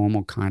within the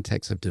normal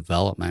context of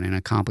development and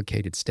a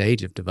complicated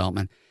stage of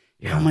development,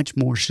 how much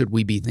more should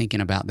we be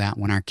thinking about that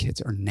when our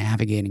kids are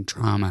navigating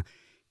trauma,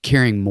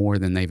 carrying more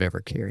than they've ever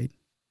carried?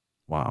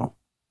 Wow.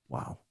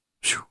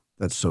 Whew.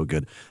 That's so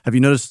good. Have you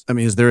noticed,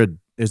 is there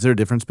a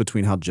difference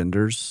between how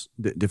genders,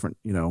 different,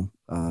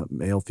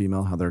 male,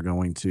 female, how they're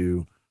going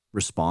to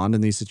respond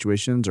in these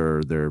situations,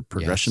 or their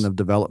progression of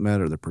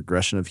development or the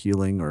progression of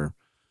healing, or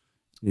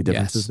any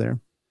differences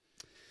there?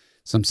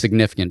 Some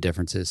significant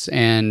differences.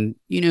 And,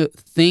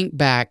 think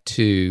back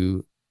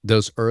to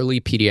those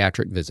early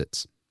pediatric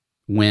visits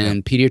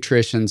when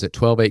pediatricians at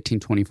 12, 18,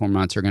 24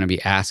 months are going to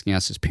be asking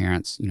us as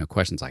parents,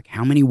 questions like,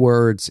 how many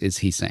words is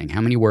he saying?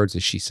 How many words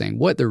is she saying?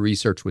 What the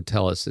research would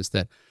tell us is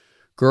that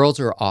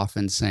girls are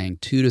often saying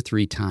 2 to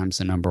 3 times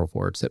the number of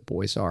words that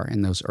boys are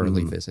in those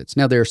early visits.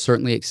 Now, there are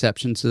certainly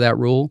exceptions to that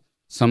rule.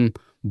 Some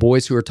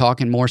boys who are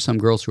talking more, some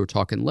girls who are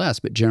talking less,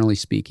 but generally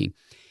speaking,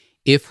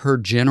 if her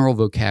general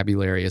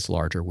vocabulary is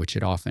larger, which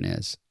it often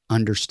is,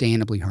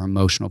 understandably, her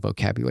emotional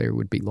vocabulary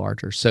would be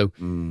larger. So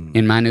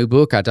in my new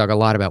book, I talk a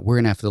lot about we're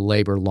going to have to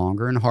labor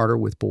longer and harder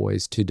with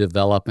boys to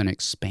develop an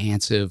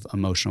expansive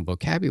emotional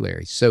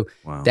vocabulary. So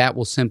that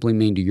will simply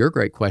mean, to your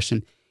great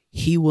question,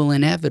 he will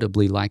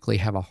inevitably likely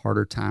have a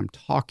harder time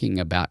talking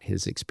about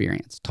his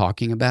experience,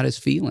 talking about his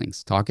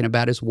feelings, talking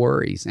about his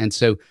worries. And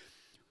so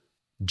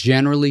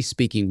generally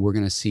speaking, we're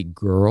going to see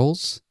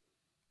girls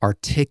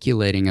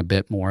articulating a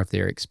bit more of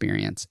their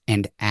experience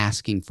and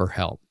asking for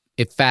help.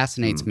 It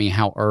fascinates me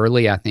how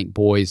early I think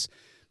boys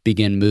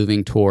begin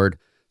moving toward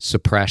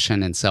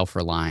suppression and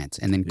self-reliance.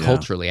 And then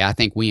culturally, I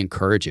think we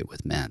encourage it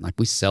with men. Like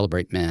we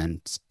celebrate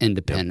men's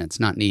independence,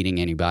 not needing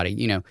anybody,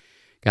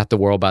 got the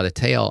world by the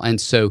tail.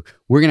 And so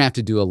we're going to have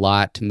to do a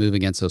lot to move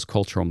against those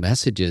cultural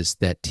messages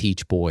that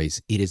teach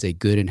boys it is a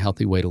good and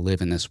healthy way to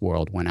live in this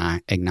world when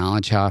I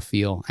acknowledge how I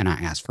feel and I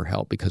ask for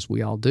help, because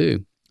we all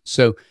do.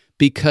 So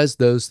because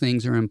those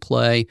things are in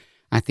play,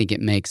 I think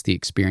it makes the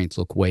experience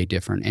look way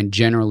different. And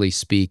generally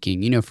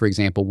speaking, for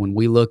example, when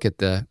we look at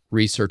the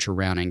research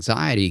around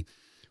anxiety,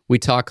 we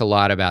talk a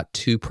lot about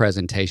two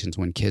presentations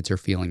when kids are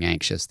feeling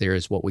anxious. There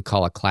is what we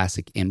call a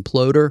classic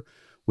imploder,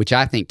 which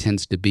I think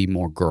tends to be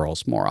more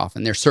girls more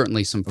often. There's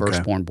certainly some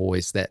firstborn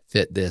boys that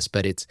fit this,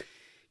 but it's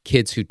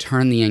kids who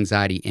turn the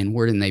anxiety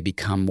inward and they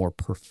become more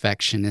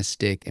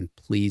perfectionistic and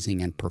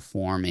pleasing and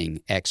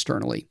performing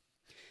externally.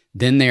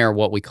 Then there are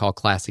what we call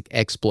classic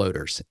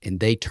exploders, and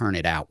they turn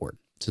it outward.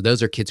 So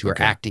those are kids who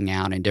are acting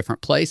out in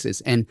different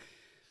places. And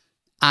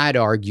I'd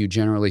argue,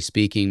 generally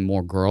speaking,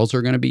 more girls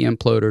are going to be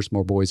imploders,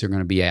 more boys are going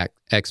to be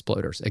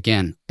exploders.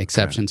 Again,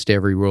 exceptions to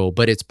every rule.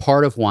 But it's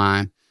part of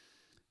why,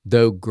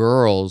 though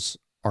girls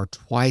are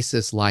twice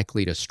as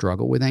likely to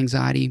struggle with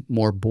anxiety,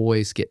 more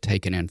boys get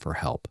taken in for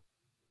help.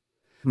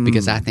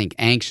 Because I think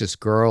anxious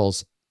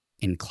girls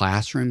in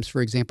classrooms,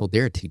 for example,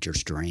 they're a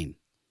teacher's dream.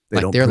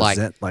 They're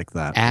present like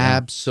that.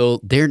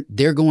 Absolutely.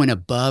 They're going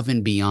above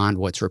and beyond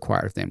what's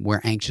required of them.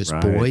 Where anxious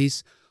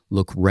boys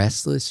look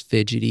restless,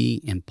 fidgety,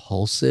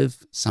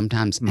 impulsive,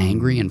 sometimes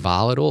angry and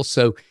volatile.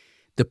 So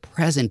the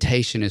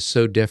presentation is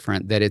so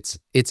different that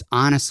it's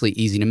honestly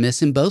easy to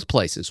miss in both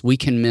places. We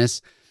can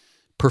miss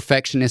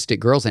perfectionistic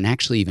girls and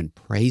actually even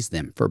praise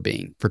them for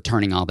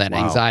turning all that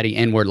anxiety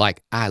inward.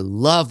 Like, I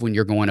love when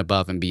you're going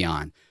above and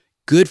beyond.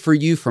 Good for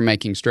you for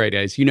making straight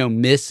A's.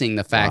 Missing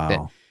the fact that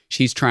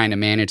she's trying to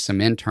manage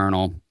some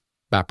internal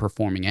by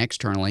performing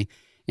externally.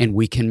 And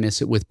we can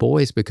miss it with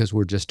boys because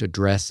we're just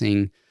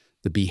addressing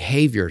the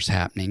behaviors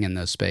happening in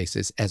those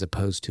spaces, as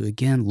opposed to,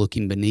 again,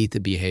 looking beneath the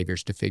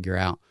behaviors to figure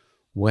out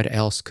what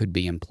else could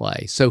be in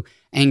play. So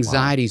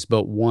anxiety is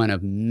but one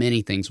of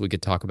many things we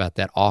could talk about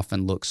that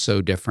often look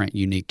so different,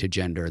 unique to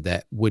gender,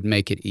 that would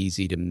make it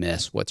easy to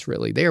miss what's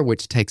really there,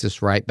 which takes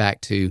us right back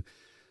to,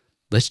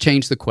 let's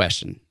change the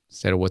question.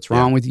 Instead of what's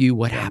wrong with you,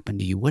 what happened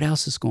to you, what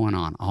else is going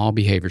on? All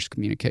behaviors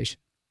communication.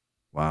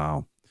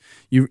 Wow.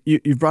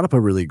 You've brought up a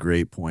really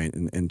great point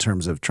in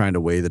terms of trying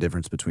to weigh the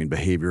difference between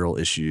behavioral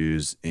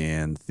issues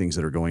and things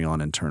that are going on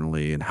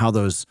internally, and how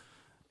those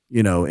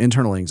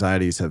internal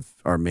anxieties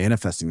are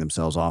manifesting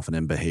themselves often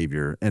in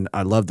behavior. And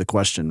I love the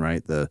question,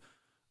 right?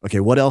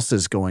 What else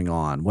is going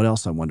on? What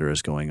else, I wonder,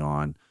 is going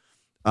on?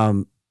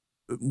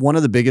 One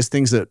of the biggest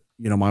things that,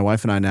 my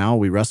wife and I now,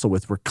 we wrestle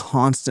with,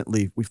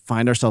 we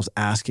find ourselves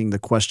asking the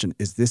question,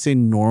 is this a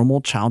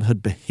normal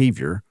childhood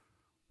behavior,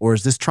 or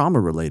is this trauma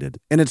related?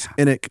 And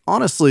it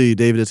honestly,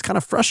 David, it's kind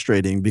of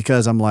frustrating,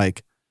 because I'm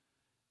like,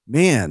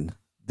 man,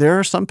 there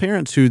are some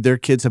parents who their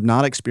kids have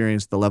not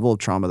experienced the level of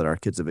trauma that our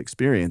kids have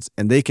experienced,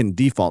 and they can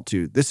default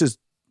to, this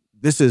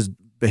is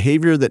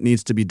behavior that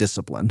needs to be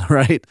disciplined,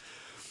 right?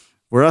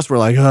 Where us, we're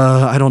like,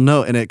 I don't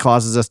know. And it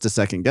causes us to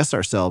second guess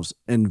ourselves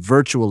in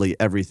virtually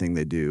everything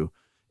they do.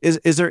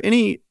 Is there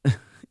any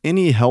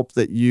help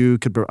that you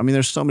could,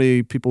 there's so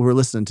many people who are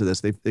listening to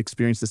this, they've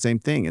experienced the same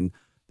thing, and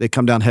they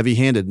come down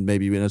heavy-handed,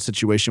 maybe in a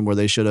situation where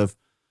they should have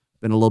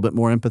been a little bit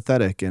more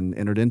empathetic and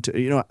entered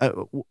into,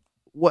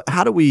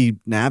 how do we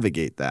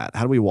navigate that?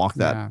 How do we walk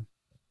that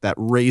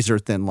razor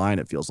thin line,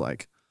 it feels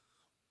like?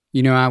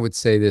 I would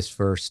say this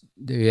first.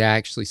 I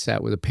actually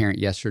sat with a parent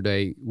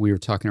yesterday. We were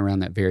talking around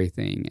that very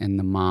thing, and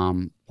the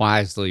mom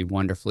wisely,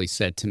 wonderfully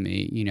said to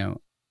me,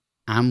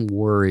 I'm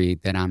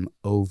worried that I'm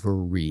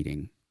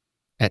overreading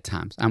at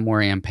times. I'm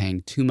worried I'm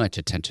paying too much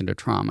attention to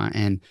trauma,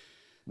 and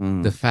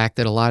the fact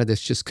that a lot of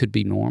this just could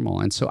be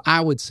normal. And so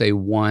I would say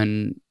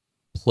one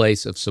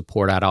place of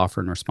support I'd offer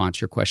in response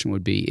to your question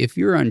would be, if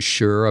you're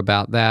unsure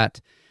about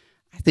that,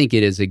 I think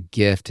it is a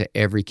gift to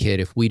every kid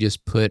if we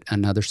just put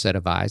another set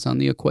of eyes on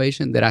the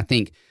equation that I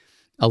think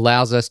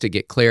allows us to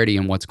get clarity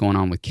in what's going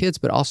on with kids,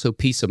 but also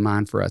peace of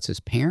mind for us as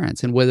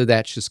parents. And whether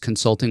that's just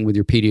consulting with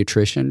your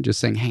pediatrician, just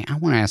saying, hey, I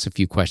want to ask a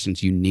few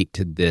questions unique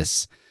to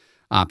this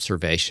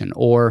observation.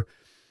 Or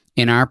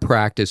in our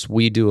practice,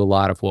 we do a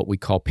lot of what we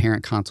call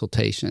parent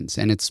consultations.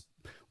 And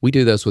we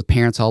do those with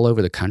parents all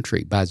over the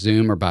country by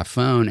Zoom or by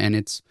phone. And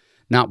it's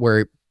not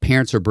where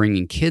parents are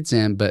bringing kids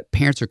in, but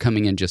parents are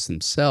coming in just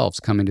themselves,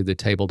 coming to the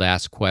table to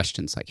ask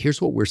questions like,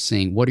 here's what we're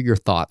seeing. What are your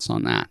thoughts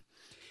on that?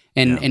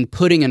 And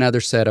putting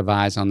another set of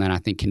eyes on that, I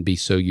think, can be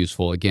so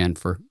useful, again,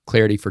 for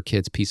clarity for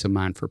kids, peace of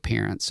mind for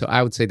parents. So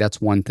I would say that's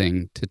one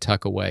thing to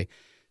tuck away.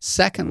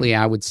 Secondly,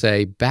 I would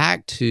say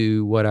back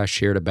to what I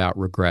shared about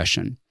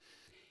regression.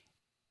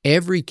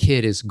 Every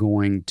kid is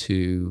going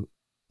to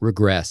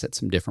regress at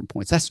some different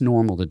points. That's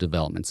normal to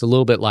development. It's a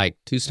little bit like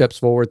 2 steps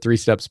forward, 3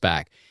 steps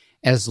back.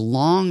 As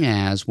long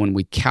as when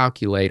we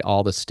calculate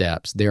all the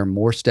steps, there are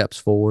more steps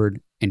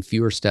forward and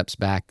fewer steps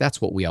back, that's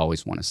what we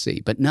always want to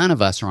see. But none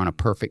of us are on a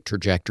perfect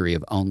trajectory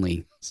of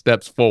only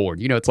steps forward.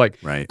 It's like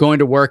going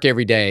to work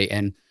every day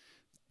and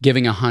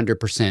giving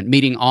 100%,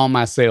 meeting all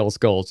my sales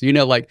goals.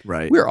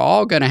 We're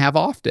all going to have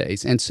off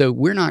days. And so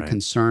we're not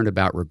concerned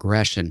about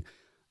regression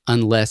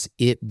unless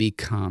it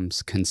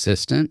becomes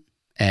consistent,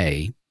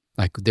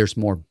 like there's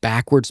more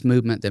backwards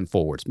movement than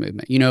forwards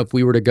movement. If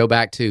we were to go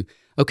back to,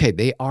 okay,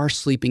 they are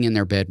sleeping in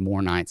their bed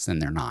more nights than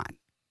they're not.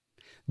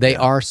 They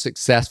are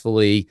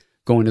successfully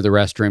going to the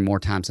restroom more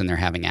times than they're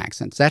having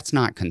accents. That's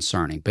not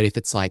concerning. But if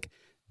it's like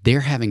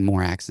they're having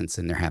more accidents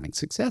than they're having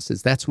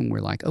successes. That's when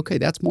we're like, okay,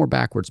 that's more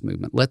backwards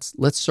movement. Let's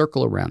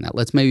circle around that.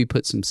 Let's maybe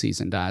put some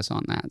seasoned eyes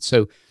on that.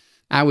 So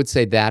I would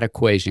say that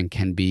equation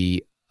can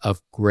be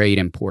of great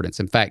importance.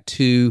 In fact,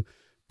 2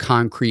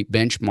 concrete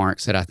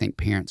benchmarks that I think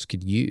parents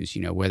could use,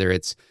 whether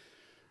it's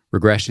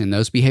regression in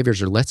those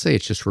behaviors or let's say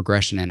it's just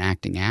regression in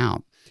acting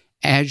out.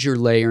 As you're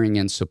layering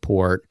in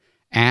support,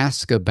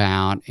 ask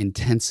about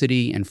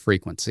intensity and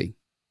frequency.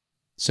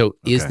 So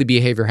is the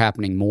behavior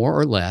happening more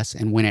or less?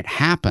 And when it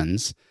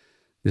happens,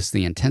 this is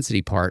the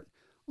intensity part,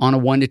 on a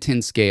 1 to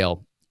 10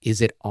 scale, is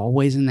it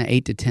always in the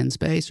 8 to 10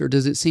 space? Or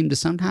does it seem to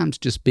sometimes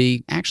just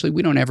be, actually,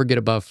 we don't ever get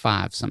above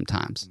 5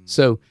 sometimes.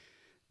 So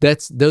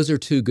those are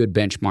 2 good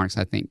benchmarks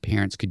I think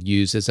parents could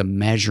use as a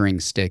measuring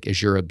stick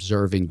as you're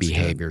observing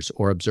behaviors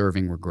or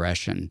observing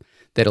regression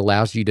that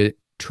allows you to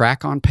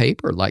track on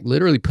paper, like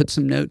literally put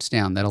some notes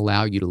down that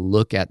allow you to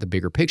look at the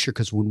bigger picture.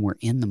 Because when we're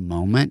in the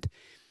moment,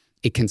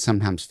 it can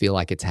sometimes feel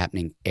like it's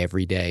happening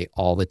every day,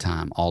 all the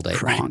time, all day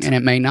long. And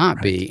it may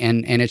not be.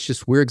 And it's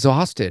just we're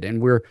exhausted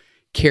and we're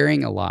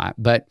carrying a lot.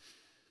 But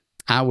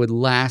I would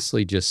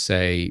lastly just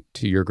say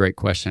to your great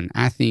question,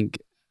 I think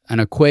an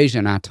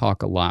equation I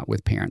talk a lot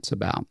with parents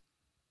about,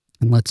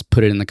 and let's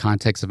put it in the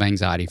context of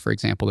anxiety, for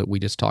example, that we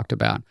just talked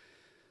about.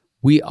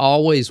 We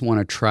always want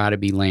to try to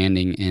be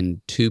landing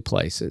in 2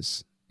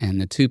 places.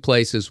 And the 2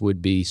 places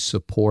would be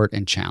support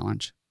and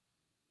challenge.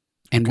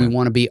 And we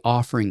want to be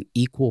offering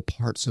equal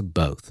parts of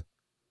both.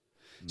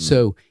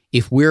 So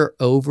if we're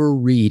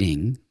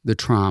overreading the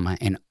trauma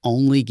and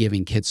only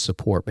giving kids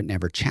support but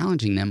never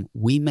challenging them,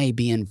 we may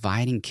be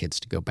inviting kids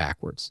to go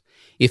backwards.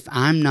 If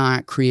I'm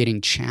not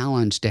creating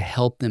challenge to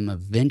help them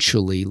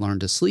eventually learn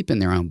to sleep in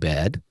their own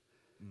bed,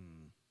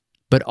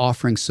 but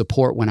offering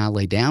support when I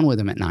lay down with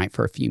them at night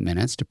for a few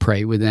minutes to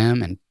pray with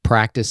them and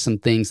practice some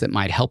things that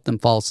might help them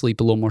fall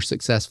asleep a little more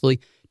successfully,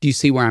 do you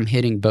see where I'm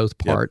hitting both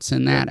parts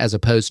in that as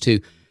opposed to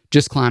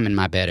just climb in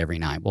my bed every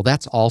night? Well,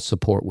 that's all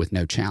support with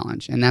no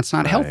challenge. And that's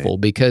not helpful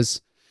because,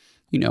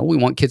 we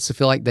want kids to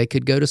feel like they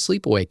could go to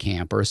sleepaway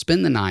camp or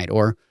spend the night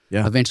or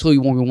eventually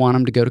we want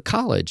them to go to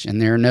college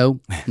and there are no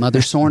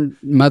mother-son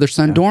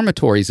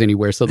dormitories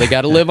anywhere. So they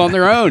got to live on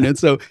their own. And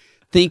so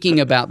thinking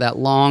about that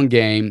long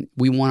game,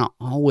 we want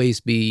to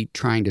always be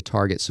trying to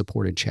target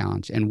support and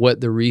challenge. And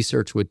what the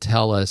research would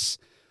tell us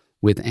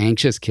with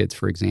anxious kids,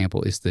 for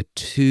example, is the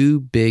 2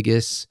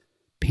 biggest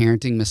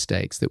parenting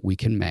mistakes that we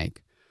can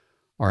make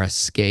are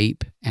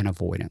escape and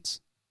avoidance.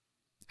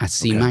 I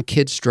see my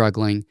kids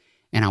struggling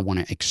and I want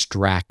to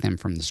extract them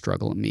from the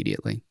struggle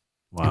immediately.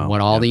 Wow. And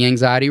what all the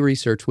anxiety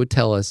research would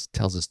tells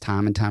us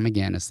time and time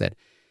again is that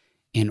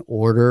in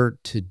order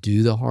to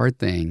do the hard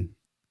thing,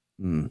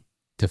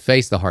 to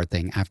face the hard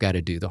thing, I've got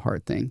to do the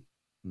hard thing.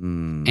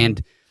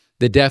 And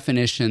the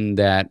definition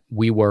that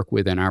we work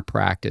with in our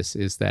practice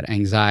is that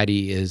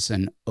anxiety is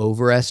an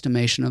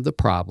overestimation of the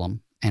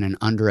problem and an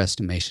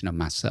underestimation of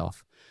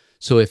myself.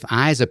 So if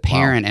I, as a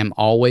parent, am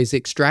always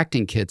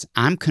extracting kids,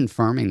 I'm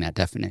confirming that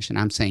definition.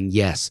 I'm saying,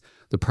 yes,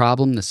 the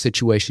problem, the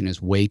situation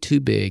is way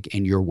too big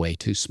and you're way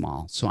too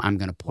small. So I'm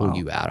going to pull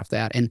you out of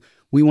that. And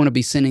we want to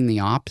be sending the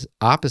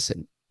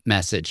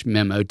opposite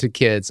memo to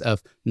kids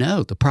of,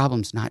 no, the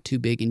problem's not too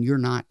big and you're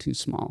not too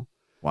small.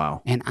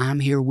 Wow. And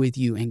I'm here with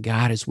you and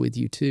God is with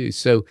you too.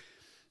 So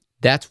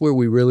that's where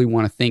we really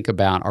want to think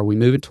about, are we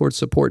moving towards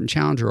support and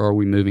challenge or are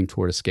we moving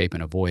toward escape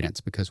and avoidance?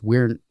 Because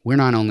we're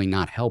not only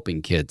not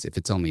helping kids if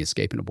it's only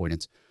escape and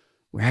avoidance,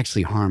 we're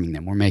actually harming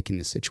them. We're making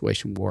the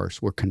situation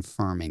worse. We're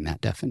confirming that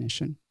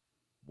definition.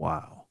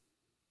 Wow.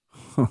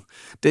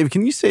 David,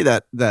 can you say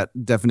that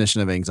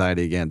definition of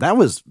anxiety again? That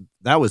was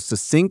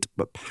succinct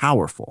but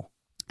powerful.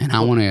 And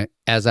I want to,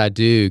 as I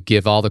do,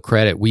 give all the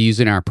credit. We use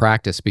it in our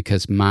practice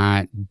because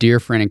my dear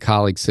friend and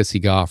colleague,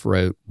 Sissy Goff,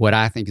 wrote what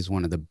I think is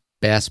one of the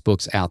best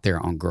books out there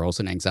on girls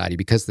and anxiety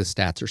because the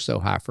stats are so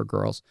high for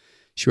girls.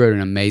 She wrote an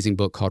amazing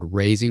book called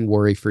Raising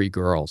Worry-Free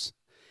Girls.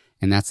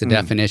 And that's the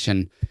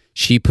definition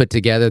she put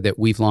together that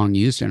we've long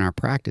used in our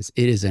practice.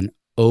 It is an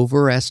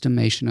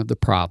overestimation of the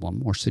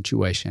problem or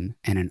situation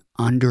and an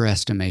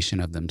underestimation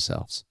of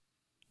themselves.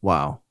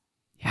 Wow.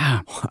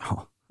 Yeah.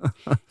 Wow.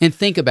 And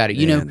think about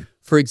it.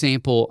 For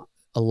example,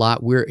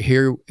 we're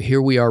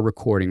here we are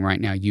recording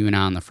right now, you and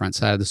I on the front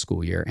side of the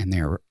school year, and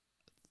there are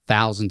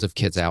thousands of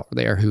kids out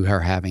there who are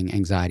having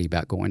anxiety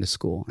about going to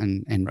school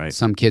and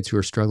some kids who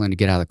are struggling to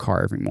get out of the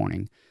car every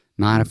morning.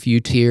 Not a few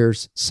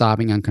tears,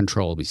 sobbing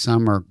uncontrollably.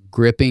 Some are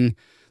gripping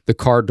the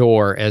car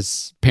door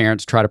as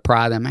parents try to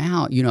pry them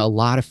out. A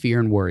lot of fear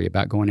and worry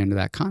about going into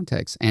that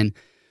context. And,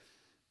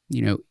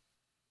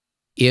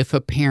 if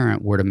a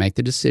parent were to make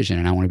the decision,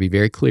 and I want to be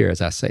very clear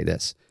as I say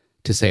this,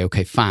 to say,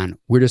 okay, fine,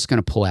 we're just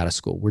going to pull out of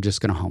school. We're just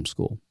going to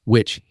homeschool,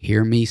 which,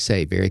 hear me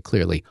say very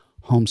clearly,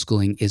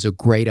 homeschooling is a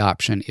great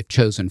option if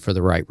chosen for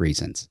the right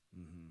reasons.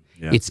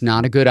 Yeah. It's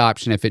not a good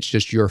option if it's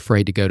just you're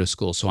afraid to go to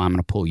school, so I'm going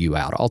to pull you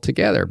out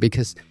altogether,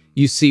 because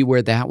you see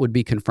where that would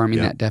be confirming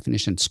that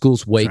definition.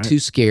 School's way too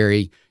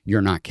scary.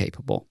 You're not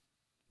capable.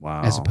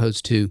 Wow. As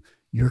opposed to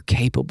you're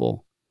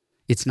capable.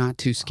 It's not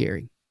too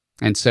scary.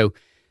 And so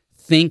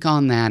think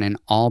on that in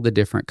all the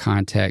different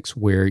contexts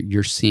where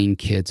you're seeing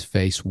kids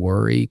face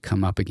worry,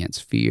 come up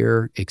against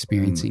fear,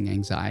 experiencing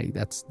anxiety.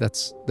 That's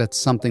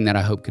something that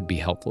I hope could be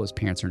helpful as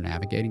parents are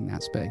navigating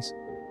that space.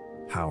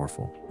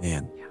 Powerful.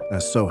 Man,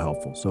 that's so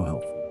helpful, so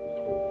helpful.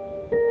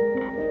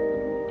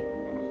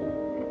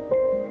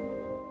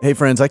 Hey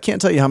friends, I can't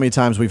tell you how many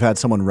times we've had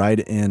someone write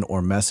in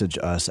or message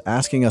us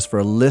asking us for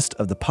a list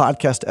of the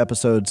podcast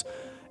episodes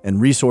and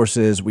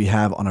resources we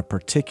have on a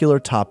particular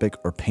topic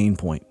or pain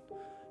point.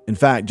 In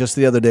fact, just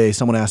the other day,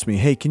 someone asked me,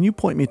 hey, can you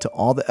point me to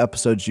all the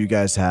episodes you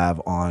guys have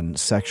on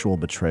sexual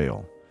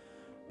betrayal?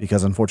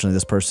 Because unfortunately,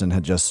 this person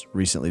had just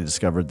recently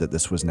discovered that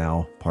this was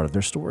now part of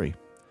their story.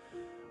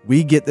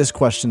 We get this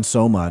question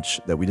so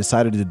much that we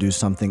decided to do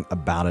something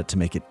about it to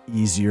make it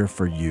easier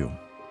for you.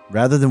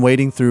 Rather than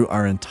wading through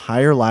our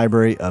entire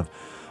library of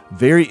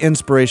very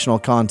inspirational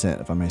content,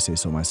 if I may say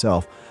so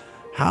myself,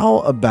 how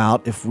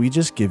about if we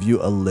just give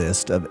you a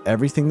list of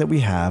everything that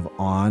we have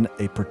on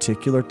a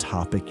particular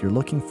topic you're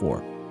looking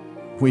for?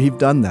 We've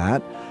done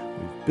that.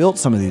 We've built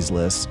some of these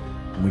lists,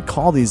 and we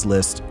call these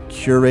lists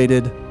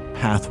curated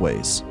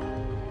pathways.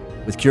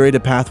 With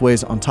curated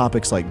pathways on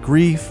topics like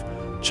grief,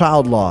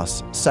 child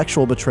loss,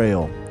 sexual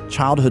betrayal,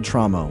 childhood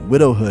trauma,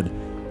 widowhood,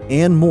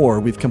 and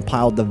more, we've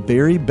compiled the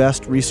very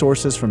best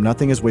resources from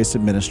Nothing is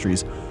Wasted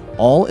Ministries,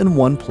 all in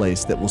one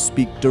place that will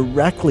speak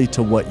directly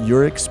to what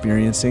you're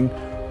experiencing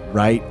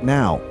right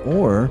now,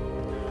 or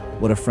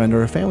what a friend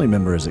or a family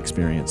member is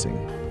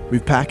experiencing.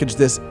 We've packaged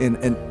this in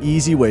an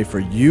easy way for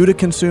you to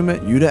consume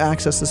it, you to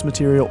access this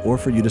material, or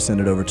for you to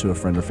send it over to a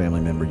friend or family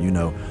member you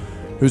know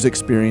who's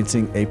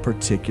experiencing a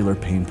particular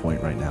pain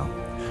point right now.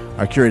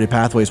 Our curated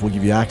pathways will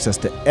give you access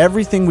to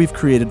everything we've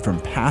created,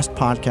 from past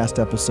podcast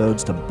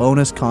episodes to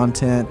bonus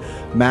content,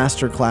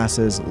 master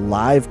classes,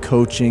 live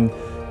coaching,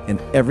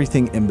 and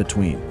everything in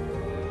between.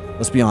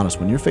 Let's be honest,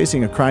 when you're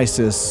facing a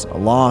crisis, a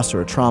loss, or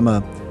a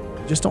trauma,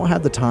 you just don't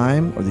have the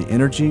time or the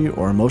energy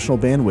or emotional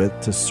bandwidth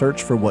to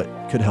search for what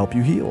could help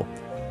you heal.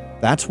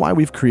 That's why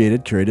we've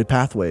created curated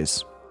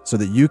pathways, so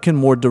that you can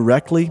more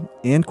directly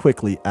and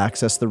quickly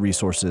access the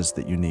resources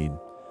that you need.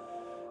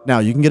 Now,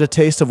 you can get a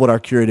taste of what our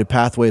curated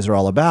pathways are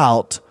all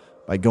about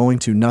by going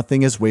to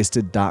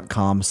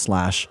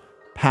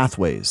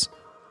nothingiswasted.com/pathways.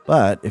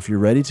 But if you're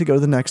ready to go to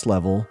the next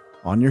level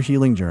on your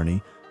healing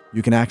journey,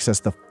 you can access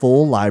the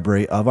full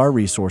library of our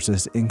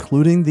resources,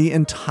 including the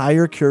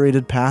entire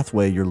curated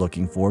pathway you're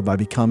looking for, by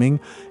becoming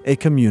a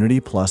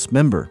Community Plus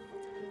member.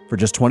 For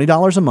just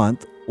 $20 a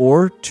month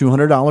or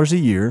 $200 a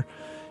year,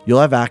 you'll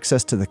have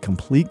access to the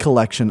complete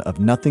collection of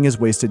Nothing is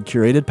Wasted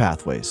curated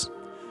pathways.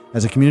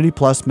 As a Community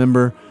Plus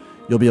member,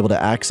 you'll be able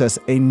to access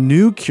a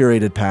new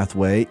curated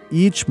pathway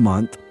each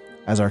month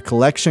as our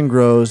collection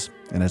grows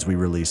and as we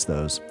release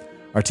those.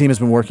 Our team has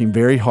been working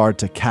very hard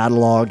to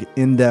catalog,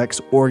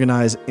 index,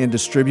 organize, and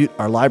distribute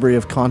our library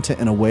of content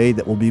in a way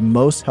that will be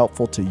most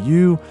helpful to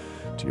you,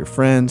 to your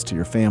friends, to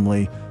your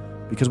family,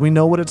 because we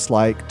know what it's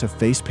like to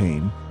face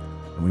pain,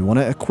 and we want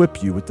to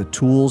equip you with the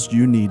tools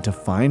you need to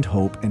find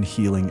hope and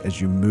healing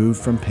as you move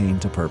from pain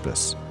to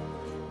purpose.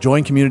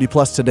 Join Community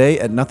Plus today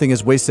at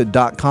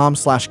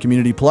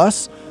nothingiswasted.com/Community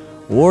Plus,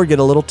 or get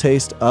a little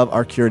taste of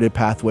our curated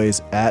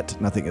pathways at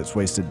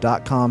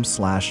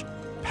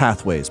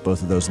nothingiswasted.com/pathways.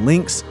 Both of those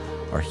links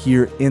are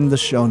here in the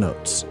show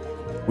notes.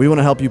 We want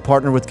to help you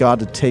partner with God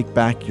to take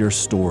back your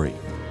story,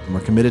 and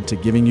we're committed to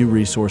giving you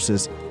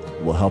resources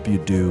that will help you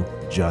do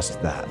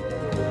just that.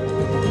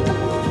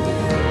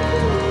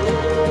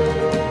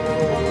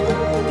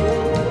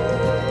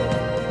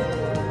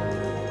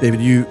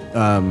 David, you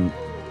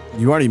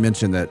already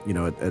mentioned that,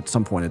 at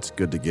some point it's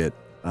good to get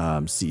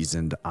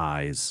seasoned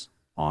eyes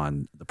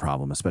on the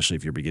problem, especially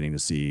if you're beginning to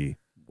see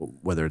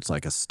whether it's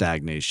like a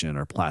stagnation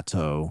or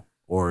plateau,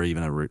 or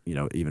even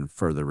even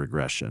further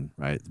regression,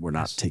 right? We're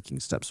not taking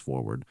steps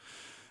forward.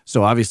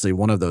 So obviously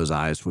one of those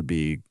eyes would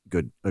be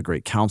a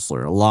great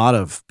counselor. A lot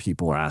of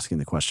people are asking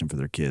the question for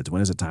their kids: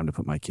 when is it time to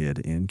put my kid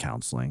in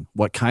counseling?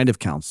 What kind of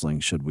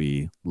counseling should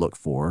we look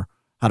for?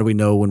 How do we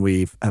know when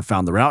we have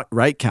found the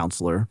right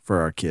counselor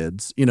for our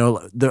kids?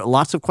 There are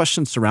lots of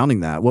questions surrounding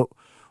that. What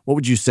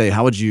would you say?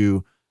 How would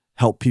you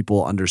help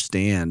people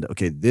understand,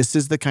 okay, this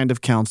is the kind of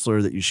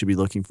counselor that you should be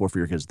looking for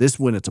your kids. This,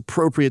 when it's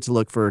appropriate to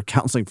look for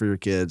counseling for your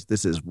kids.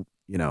 This is,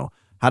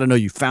 how to know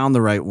you found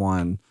the right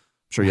one. I'm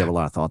sure you have a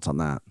lot of thoughts on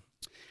that.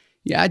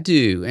 Yeah, I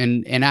do.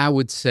 And I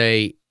would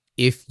say,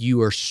 if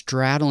you are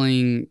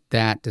straddling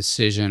that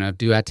decision of,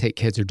 do I take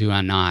kids or do I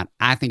not?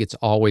 I think it's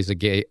always a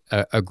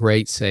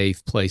great,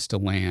 safe place to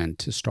land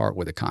to start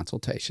with a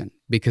consultation,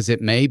 because it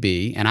may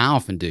be, and I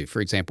often do,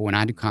 for example, when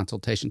I do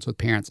consultations with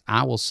parents,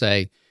 I will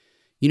say,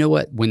 you know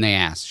what, when they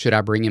ask, should I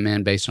bring him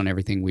in based on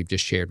everything we've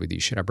just shared with you?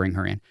 Should I bring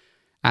her in?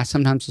 I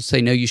sometimes will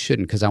say, no, you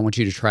shouldn't, because I want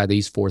you to try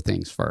these 4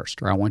 things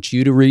first, or I want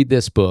you to read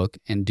this book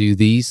and do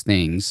these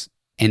things,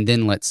 and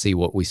then let's see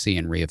what we see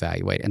and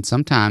reevaluate. And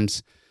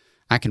sometimes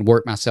I can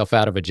work myself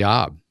out of a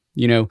job.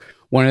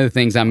 One of the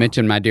things I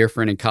mentioned, my dear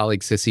friend and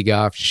colleague, Sissy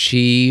Goff,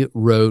 she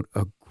wrote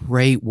a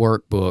great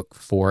workbook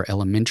for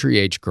elementary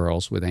age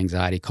girls with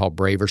anxiety called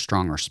Braver,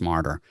 Stronger,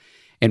 Smarter.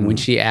 And when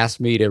she asked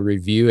me to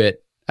review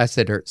it, I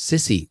said to her,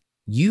 Sissy,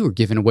 you are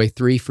giving away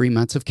 3 free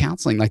months of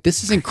counseling. Like,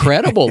 this is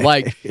incredible.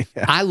 Like,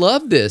 I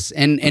love this.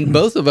 And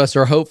both of us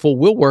are hopeful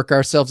we'll work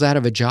ourselves out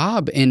of a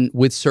job and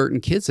with certain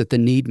kids that the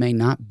need may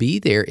not be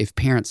there if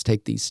parents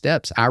take these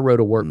steps. I wrote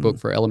a workbook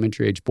for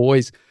elementary age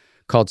boys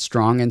called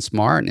Strong and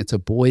Smart, and it's a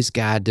boy's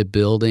guide to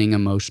building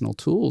emotional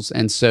tools.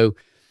 And so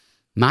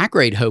my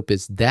great hope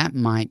is that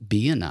might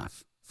be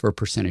enough for a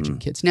percentage of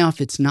kids. Now,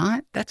 if it's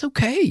not, that's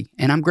okay.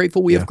 And I'm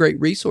grateful we have great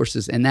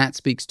resources. And that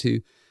speaks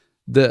to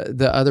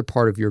the other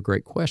part of your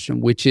great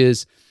question, which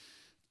is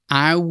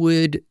I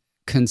would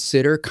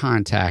consider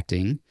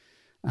contacting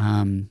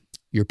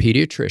your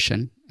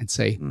pediatrician and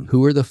say,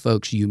 who are the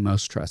folks you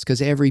most trust?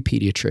 Because every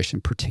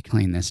pediatrician,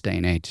 particularly in this day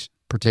and age,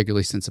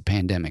 particularly since the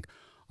pandemic,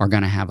 are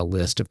going to have a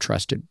list of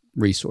trusted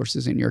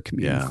resources in your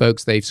community,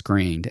 folks they've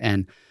screened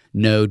and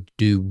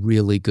do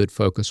really good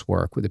focus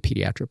work with the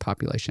pediatric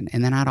population.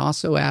 And then I'd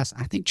also ask,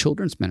 I think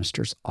children's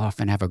ministers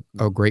often have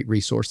a great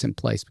resource in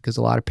place because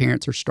a lot of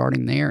parents are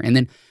starting there. And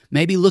then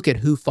maybe look at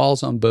who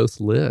falls on both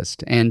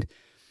lists. And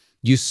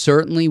you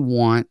certainly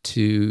want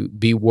to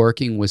be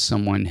working with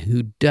someone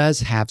who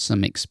does have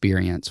some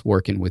experience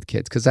working with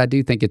kids, because I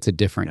do think it's a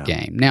different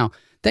game. Now,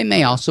 they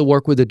may also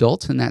work with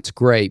adults, and that's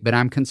great, but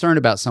I'm concerned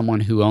about someone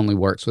who only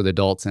works with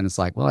adults and it's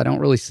like, well, I don't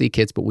really see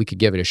kids, but we could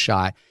give it a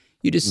shot.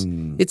 You just,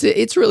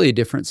 it's really a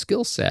different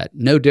skill set.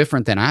 No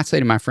different than I say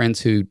to my friends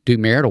who do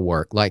marital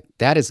work, like,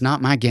 that is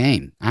not my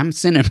game. I'm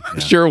sending my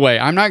sure way.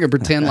 I'm not going to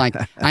pretend like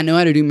I know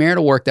how to do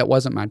marital work. That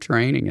wasn't my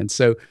training. And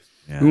so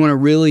we want to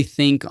really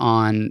think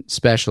on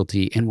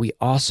specialty, and we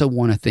also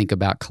want to think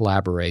about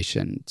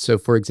collaboration. So,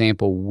 for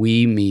example,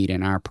 we meet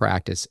in our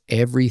practice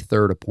every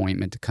third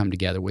appointment to come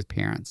together with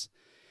parents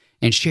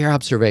and share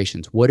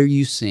observations. What are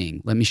you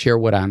seeing? Let me share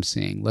what I'm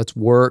seeing. Let's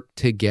work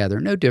together.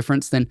 No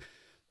difference than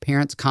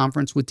parents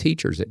conference with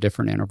teachers at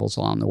different intervals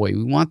along the way.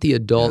 We want the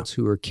adults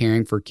who are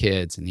caring for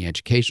kids in the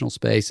educational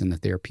space, in the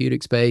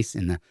therapeutic space,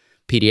 in the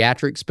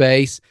pediatric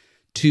space,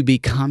 to be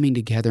coming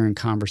together in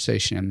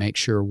conversation and make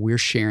sure we're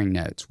sharing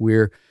notes.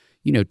 We're,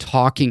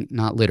 talking,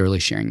 not literally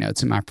sharing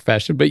notes in my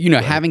profession, but,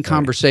 having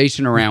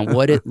conversation around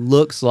what it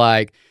looks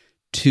like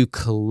to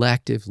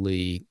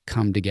collectively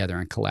come together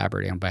and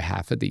collaborate on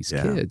behalf of these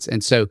kids.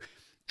 And so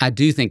I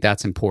do think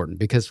that's important,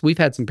 because we've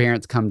had some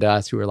parents come to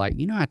us who are like,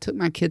 I took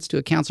my kids to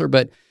a counselor,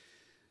 but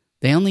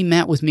they only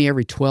met with me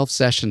every 12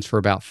 sessions for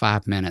about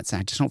 5 minutes.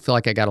 I just don't feel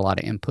like I got a lot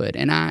of input.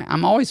 And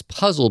I'm always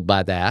puzzled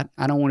by that.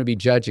 I don't want to be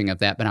judging of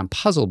that, but I'm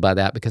puzzled by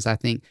that because I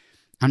think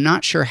I'm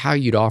not sure how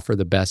you'd offer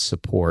the best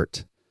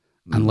support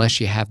unless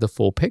you have the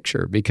full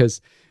picture. Because,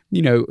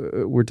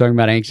 we're talking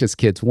about anxious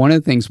kids. One of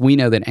the things we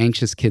know that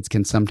anxious kids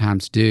can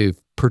sometimes do,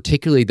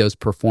 particularly those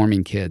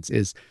performing kids,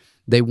 is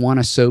they want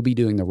to so be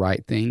doing the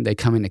right thing. They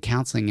come into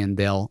counseling and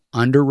they'll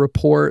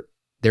underreport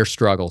their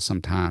struggle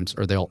sometimes,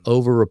 or they'll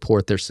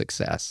overreport their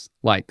success.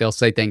 Like, they'll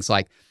say things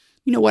like,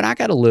 you know what, I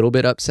got a little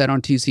bit upset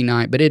on Tuesday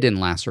night, but it didn't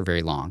last for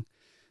very long.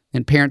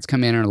 And parents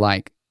come in and are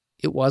like,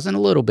 it wasn't a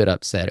little bit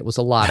upset, it was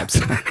a lot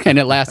upset, and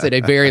it lasted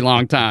a very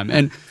long time.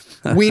 And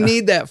we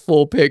need that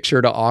full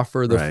picture to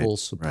offer the full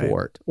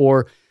support.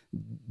 Or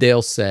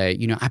they'll say,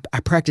 I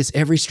practice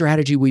every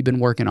strategy we've been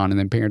working on. And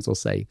then parents will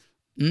say,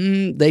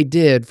 they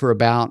did for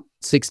about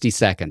 60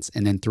 seconds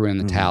and then threw in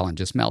the towel and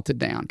just melted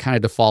down, kind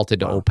of defaulted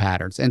to old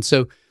patterns. And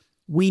so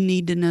we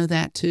need to know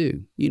that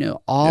too.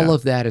 All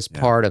of that is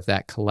part of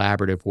that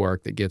collaborative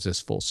work that gives us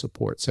full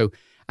support. So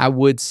I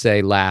would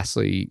say,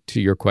 lastly,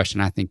 to your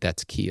question, I think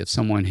that's key, of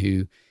someone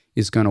who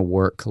is going to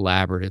work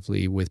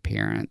collaboratively with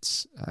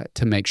parents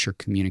to make sure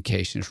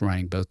communication is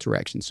running both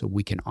directions so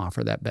we can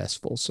offer that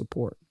best full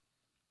support.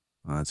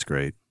 Oh, that's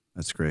great.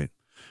 That's great.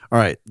 All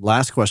right,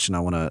 last question I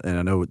want to, and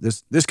I know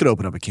this could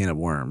open up a can of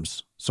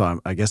worms, so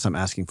I guess I'm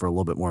asking for a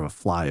little bit more of a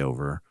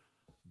flyover,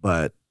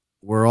 but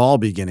we're all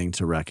beginning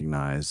to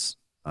recognize,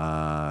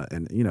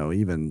 and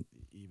even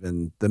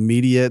the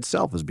media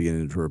itself is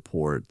beginning to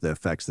report the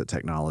effects that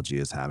technology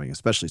is having,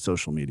 especially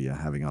social media,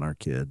 having on our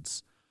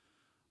kids.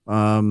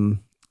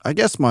 I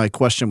guess my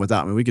question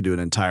we could do an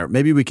entire,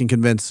 maybe we can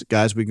convince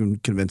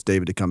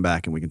David to come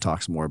back and we can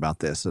talk some more about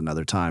this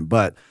another time,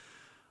 but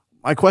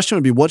my question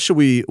would be, what should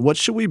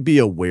we be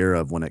aware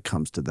of when it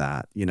comes to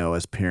that?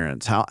 As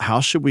parents, how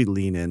should we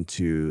lean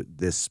into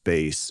this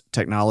space?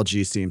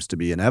 Technology seems to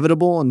be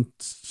inevitable on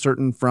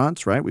certain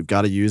fronts, right? We've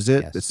got to use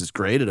it. Yes. This is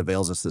great. It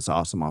avails us this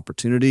awesome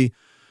opportunity.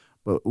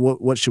 But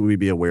what should we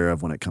be aware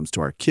of when it comes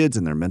to our kids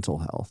and their mental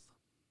health?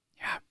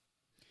 Yeah,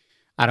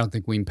 I don't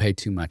think we can pay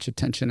too much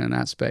attention in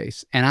that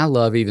space. And I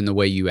love even the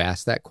way you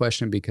asked that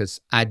question, because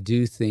I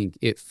do think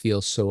it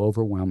feels so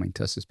overwhelming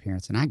to us as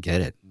parents. And I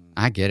get it.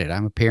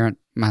 I'm a parent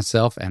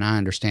myself, and I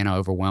understand how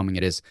overwhelming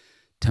it is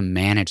to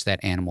manage that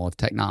animal of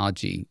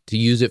technology, to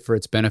use it for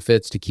its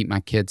benefits, to keep my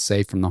kids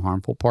safe from the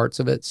harmful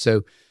parts of it.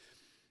 So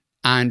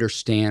I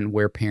understand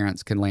where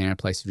parents can land in a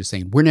place of just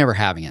saying, we're never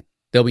having it.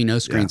 There'll be no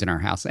screens in our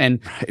house. And,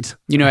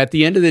 at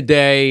the end of the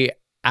day,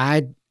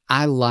 I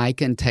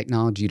liken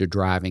technology to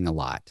driving a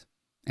lot.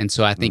 And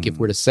so I think if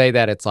we're to say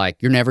that, it's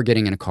like, you're never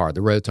getting in a car,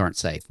 the roads aren't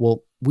safe.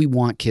 Well, we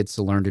want kids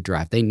to learn to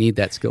drive. They need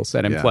that skill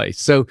set in place.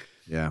 So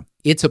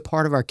it's a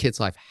part of our kids'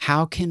 life.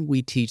 How can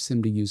we teach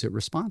them to use it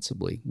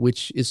responsibly?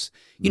 Which is,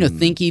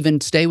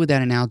 stay with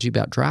that analogy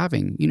about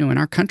driving. In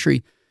our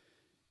country,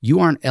 you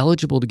aren't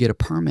eligible to get a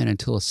permit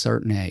until a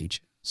certain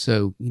age.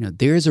 So,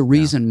 there is a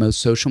reason most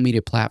social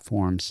media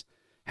platforms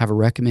have a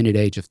recommended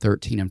age of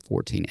 13 and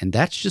 14. And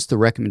that's just the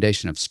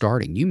recommendation of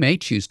starting. You may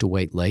choose to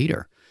wait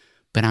later,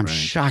 but I'm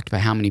shocked by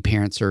how many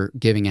parents are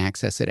giving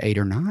access at 8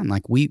 or 9.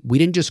 Like we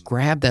didn't just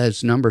grab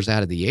those numbers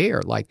out of the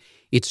air. Like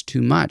it's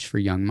too much for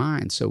young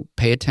minds. So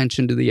pay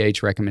attention to the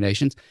age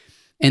recommendations.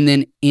 And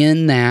then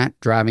in that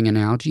driving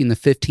analogy, in the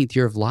 15th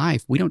year of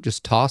life, we don't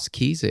just toss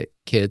keys at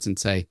kids and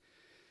say,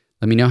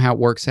 let me know how it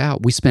works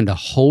out. We spend a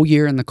whole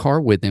year in the car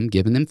with them,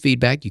 giving them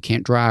feedback. You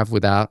can't drive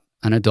without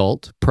an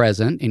adult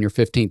present in your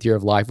 15th year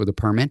of life with a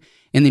permit.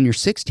 And then your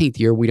 16th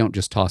year, we don't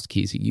just toss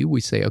keys at you. We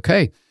say,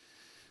 okay,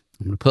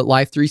 I'm going to put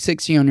Life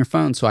 360 on your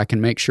phone so I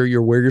can make sure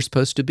you're where you're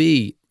supposed to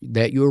be,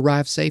 that you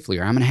arrive safely,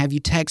 or I'm going to have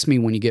you text me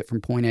when you get from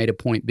point A to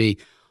point B.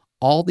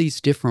 All these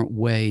different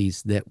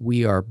ways that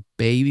we are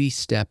baby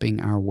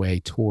stepping our way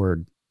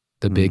toward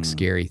the big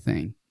scary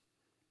thing.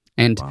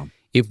 And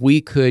if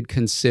we could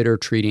consider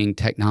treating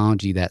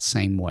technology that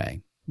same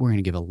way, we're going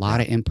to give a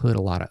lot of input,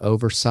 a lot of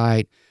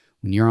oversight.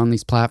 When you're on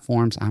these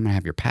platforms, I'm going to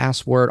have your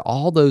password,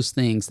 all those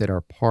things that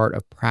are part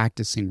of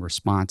practicing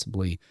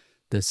responsibly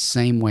the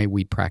same way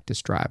we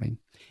practice driving.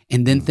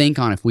 And then think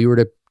on if we were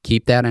to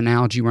keep that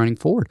analogy running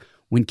forward.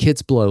 When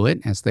kids blow it,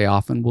 as they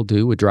often will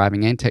do with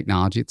driving and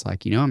technology, it's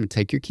like, I'm going to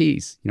take your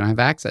keys. You don't have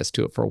access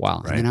to it for a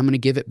while. And then I'm going to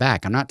give it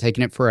back. I'm not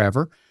taking it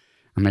forever.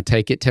 I'm going to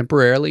take it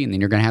temporarily, and then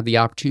you're going to have the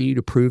opportunity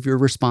to prove you're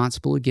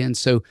responsible again.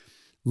 So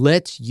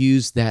let's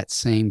use that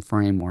same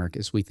framework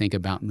as we think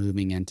about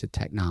moving into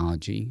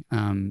technology,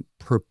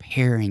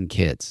 preparing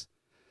kids,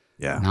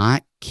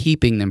 not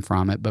keeping them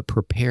from it, but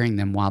preparing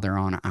them while they're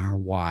on our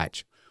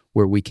watch,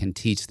 where we can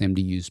teach them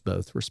to use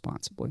both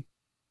responsibly.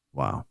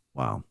 Wow.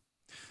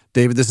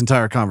 David, this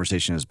entire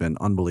conversation has been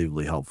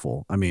unbelievably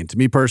helpful. I mean, to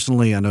me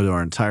personally, I know to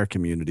our entire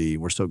community,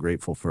 we're so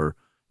grateful for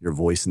your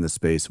voice in this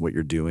space, what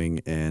you're doing.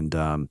 And,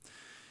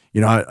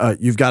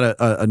 you've got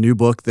a new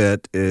book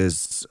that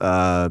is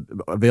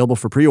available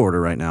for pre-order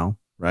right now,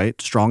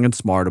 right? Strong and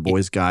Smart, A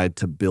Boy's Guide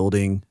to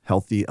Building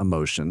Healthy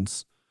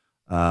Emotions.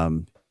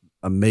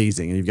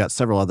 Amazing. And you've got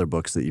several other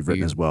books that you've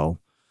written as well.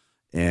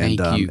 And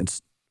Thank you.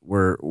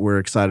 We're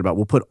excited about.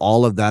 We'll put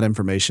all of that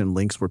information,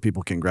 links where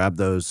people can grab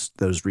those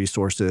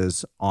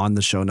resources on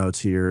the show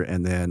notes here.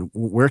 And then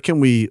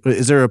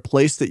is there a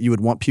place that you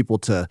would want people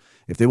to,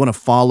 if they want to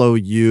follow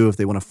you, if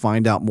they want to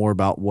find out more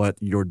about what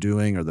you're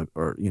doing or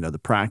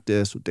the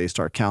practice with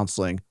Daystar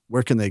Counseling,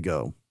 where can they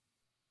go?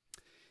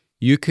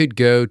 You could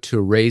go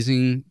to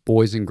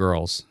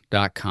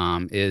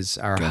raisingboysandgirls.com is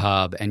our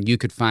hub, and you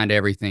could find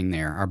everything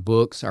there. Our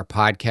books, our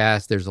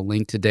podcast, there's a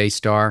link to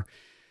Daystar.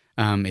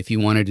 If you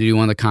wanted to do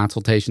one of the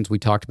consultations we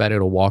talked about,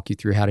 it'll walk you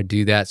through how to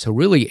do that. So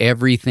really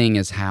everything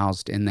is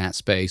housed in that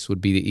space would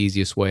be the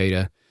easiest way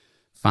to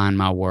find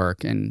my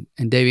work. And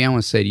Davey, I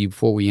want to say to you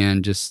before we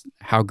end, just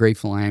how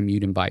grateful I am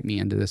you'd invite me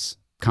into this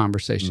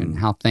conversation,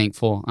 how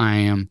thankful I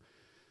am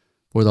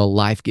for the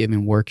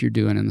life-giving work you're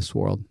doing in this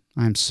world.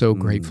 I'm so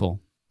grateful.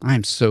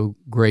 I'm so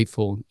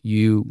grateful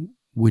you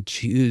would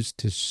choose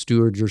to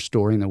steward your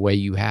story in the way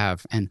you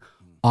have and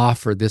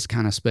offer this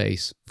kind of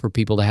space for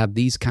people to have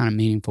these kind of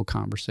meaningful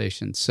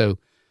conversations. So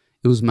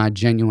it was my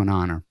genuine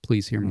honor.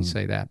 Please hear me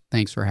say that.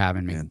 Thanks for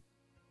having me.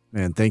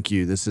 Man, thank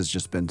you. This has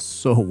just been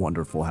so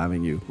wonderful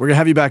having you. We're going to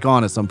have you back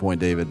on at some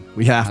point, David.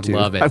 We have to. I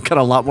love it. I've got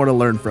a lot more to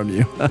learn from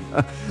you.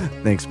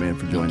 Thanks, man,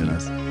 for joining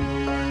us.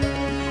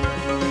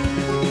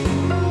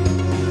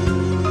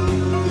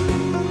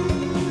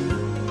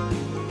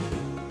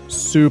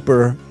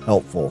 Super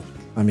helpful.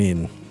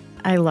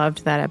 I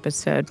loved that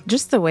episode.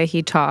 Just the way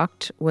he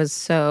talked was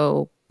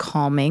so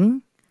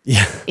calming.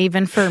 Yeah.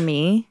 Even for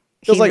me.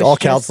 Feels like all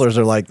counselors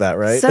are like that,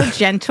 right? So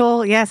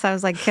gentle. Yes. I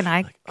was like, can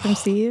I come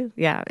see you?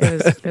 Yeah.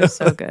 It was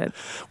so good.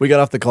 We got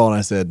off the call and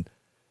I said,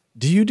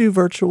 do you do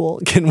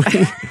virtual? Can we?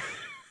 I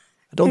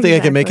don't think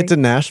I can make it to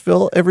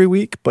Nashville every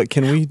week, but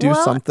can we do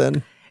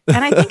something?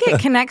 And I think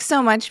it connects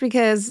so much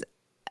because,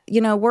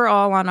 we're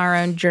all on our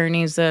own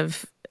journeys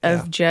of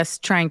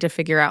just trying to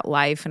figure out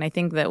life. And I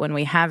think that when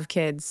we have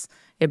kids,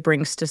 it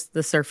brings to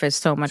the surface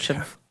so much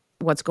of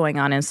what's going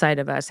on inside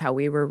of us, how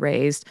we were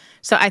raised.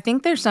 So I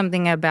think there's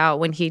something about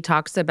when he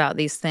talks about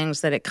these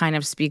things that it kind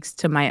of speaks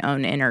to my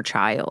own inner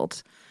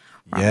child.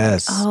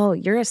 Yes. Like, oh,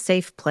 you're a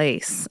safe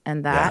place.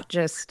 And that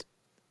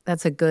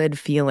that's a good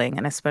feeling.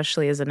 And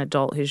especially as an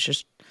adult who's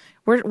just,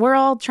 we're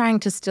all trying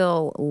to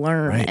still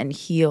learn and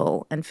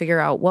heal and figure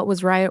out what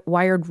was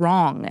wired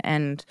wrong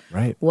and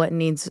what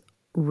needs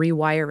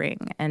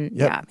rewiring. And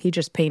he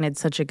just painted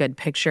such a good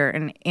picture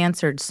and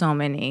answered so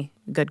many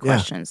good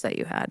questions that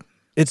you had.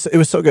 It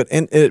was so good.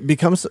 And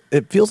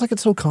it feels like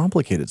it's so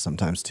complicated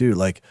sometimes too.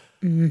 Like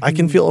I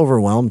can feel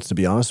overwhelmed, to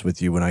be honest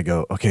with you, when I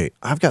go, okay,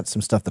 I've got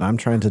some stuff that I'm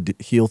trying to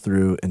heal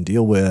through and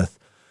deal with,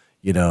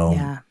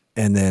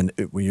 And then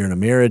when you're in a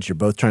marriage, you're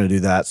both trying to do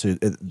that. So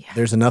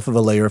there's enough of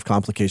a layer of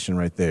complication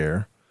right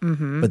there.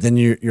 But then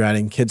you're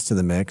adding kids to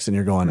the mix, and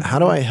you're going, how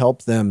do I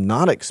help them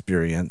not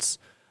experience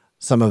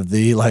some of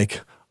the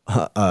like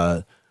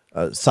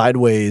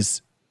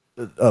sideways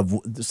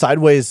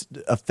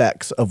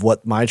effects of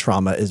what my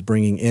trauma is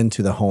bringing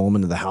into the home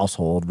and the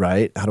household,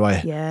 right? How do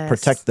I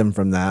protect them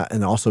from that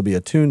and also be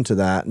attuned to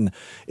that? And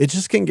it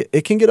just can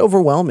get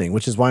overwhelming,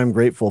 which is why I'm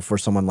grateful for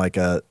someone like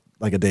a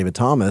David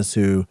Thomas,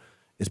 who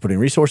is putting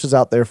resources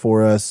out there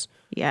for us,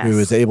 who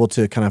is able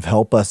to kind of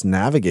help us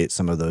navigate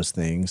some of those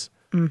things.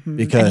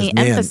 Because and he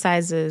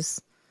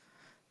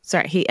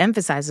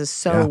emphasizes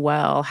so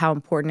well how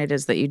important it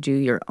is that you do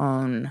your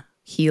own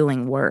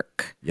healing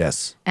work.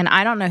 Yes. And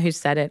I don't know who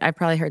said it. I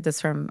probably heard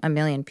this from a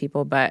million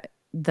people, but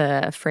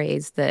the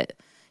phrase that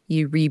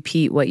you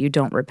repeat what you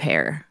don't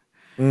repair.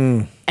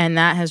 And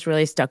that has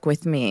really stuck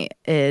with me,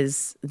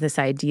 is this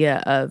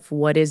idea of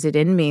what is it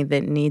in me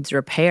that needs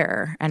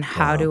repair, and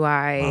how do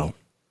I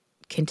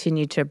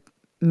continue to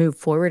move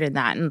forward in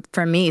that. And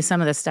for me, some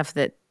of the stuff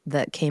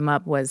that came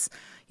up was,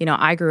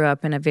 I grew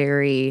up in a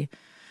very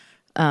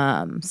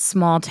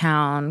small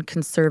town,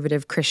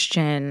 conservative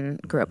Christian,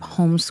 grew up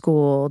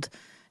homeschooled.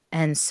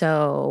 And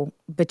so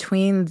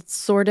between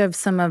sort of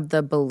some of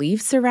the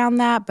beliefs around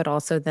that, but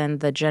also then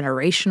the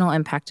generational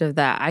impact of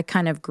that, I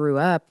kind of grew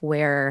up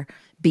where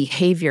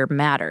behavior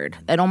mattered.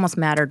 It almost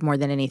mattered more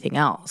than anything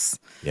else.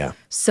 Yeah.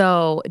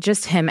 So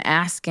just him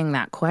asking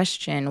that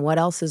question, what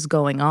else is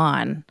going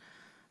on?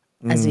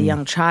 As a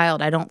young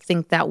child, I don't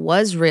think that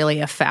was really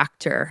a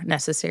factor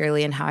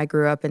necessarily in how I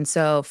grew up. And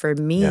so for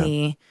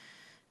me,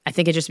 I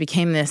think it just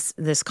became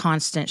this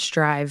constant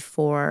strive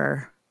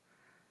for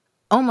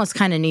almost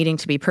kind of needing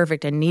to be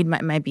perfect, and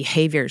my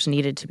behaviors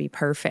needed to be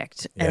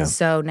perfect. Yeah. And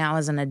so now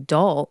as an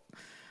adult,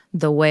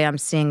 the way I'm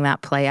seeing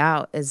that play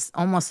out is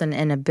almost an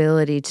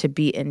inability to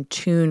be in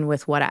tune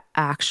with what I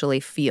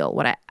actually feel,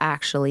 what I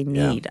actually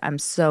need. I'm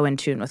so in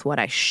tune with what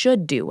I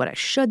should do, what I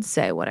should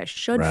say, what I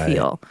should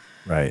feel.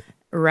 Right.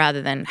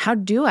 Rather than how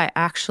do I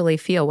actually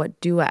feel?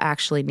 What do I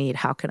actually need?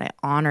 How can I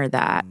honor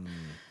that?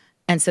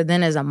 And so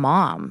then as a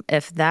mom,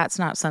 if that's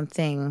not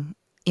something,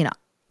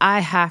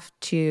 I have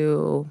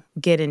to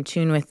get in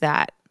tune with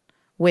that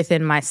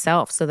within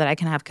myself so that I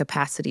can have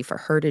capacity for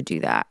her to do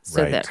that.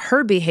 So that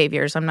her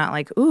behaviors, I'm not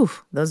like, ooh,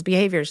 those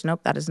behaviors, nope,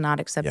 that is not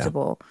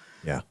acceptable.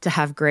 Yeah. To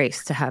have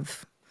grace, to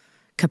have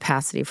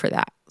capacity for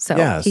that.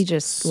 So he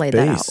just laid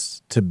that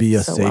out. To be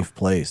a safe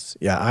place.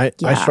 Yeah,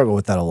 I struggle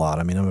with that a lot.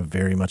 I mean, I'm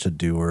very much a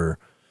doer,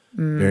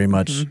 very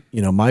much,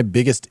 my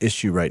biggest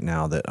issue right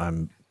now that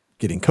I'm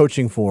getting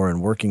coaching for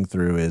and working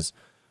through is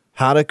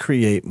how to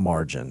create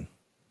margin,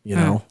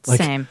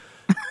 Same.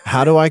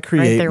 How do I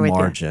create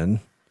margin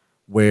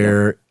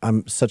where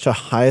I'm such a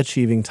high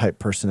achieving type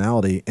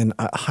personality and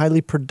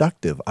highly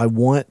productive? I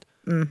want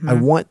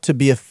to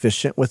be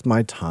efficient with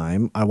my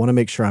time. I want to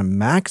make sure I'm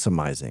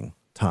maximizing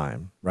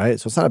time, right?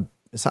 So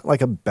it's not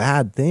like a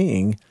bad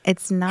thing.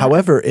 It's not.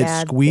 However, it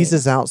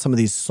squeezes out some of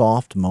these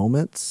soft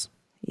moments.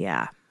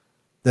 Yeah.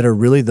 That are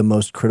really the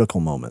most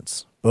critical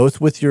moments, both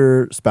with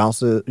your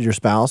spouse,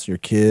 your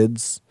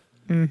kids,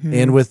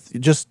 and with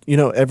just,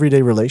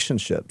 everyday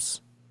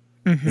relationships.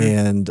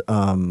 And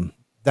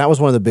that was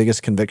one of the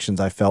biggest convictions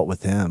I felt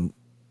with him,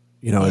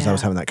 as I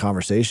was having that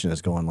conversation,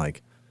 is going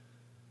like,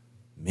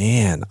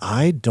 man,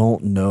 I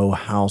don't know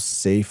how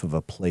safe of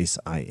a place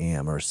I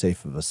am or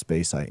safe of a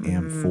space I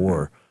am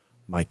for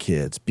my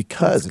kids,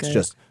 because it's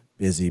just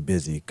busy,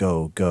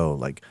 go,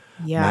 like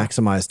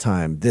maximize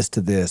time, this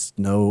to this,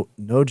 no,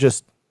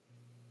 just,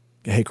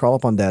 hey, crawl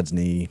up on dad's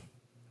knee.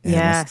 And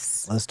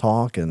let's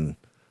talk, and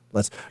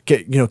let's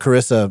get,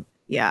 Carissa.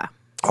 Yeah.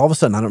 All of a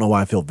sudden, I don't know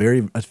why I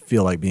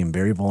feel like being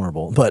very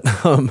vulnerable, but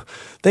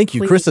thank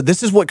you, Carissa.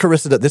 This is what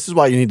Carissa does. This is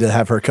why you need to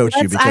have her coach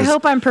you, because I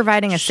hope I'm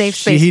providing a safe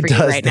space for you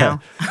right now.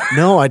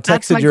 No, I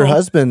texted your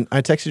husband.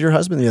 I texted your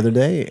husband the other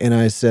day, and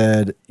I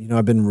said,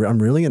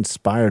 I'm really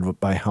inspired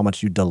by how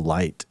much you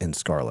delight in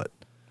Scarlett.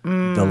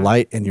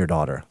 Delight in your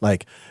daughter.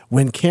 Like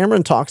when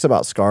Cameron talks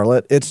about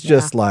Scarlett, it's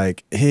just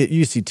like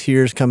you see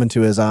tears come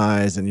into his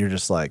eyes, and you're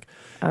just like,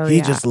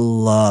 he just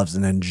loves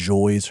and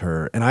enjoys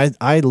her. And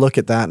I look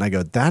at that and I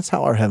go, that's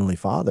how our Heavenly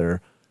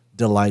Father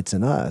delights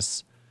in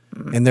us.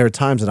 And there are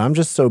times that I'm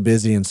just so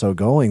busy and so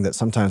going that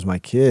sometimes my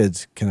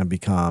kids can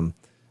become,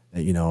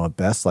 at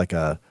best like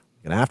an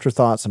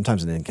afterthought,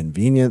 sometimes an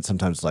inconvenience,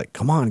 sometimes like,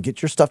 come on,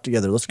 get your stuff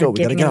together. Let's go. We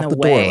got to get out the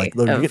door. Like,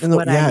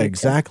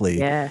 exactly.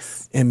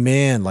 Yes. And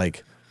man,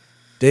 like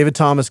David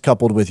Thomas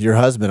coupled with your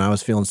husband, I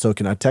was feeling so I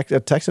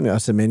texted him. I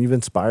said, man, you've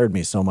inspired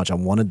me so much. I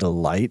want to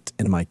delight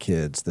in my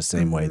kids the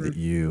same way that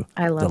you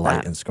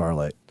delight in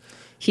Scarlett.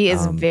 He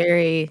is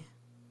very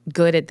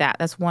good at that.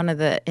 That's one of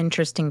the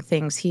interesting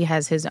things. He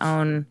has his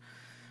own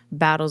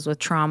battles with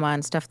trauma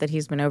and stuff that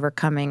he's been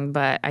overcoming.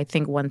 But I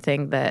think one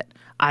thing that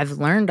I've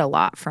learned a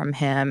lot from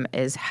him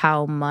is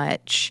how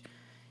much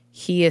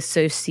he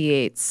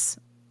associates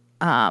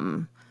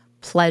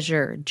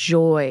pleasure,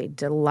 joy,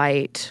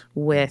 delight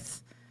with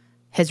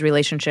his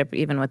relationship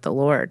even with the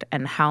Lord,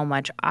 and how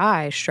much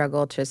I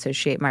struggle to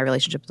associate my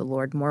relationship with the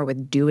Lord more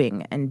with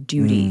doing and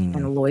duty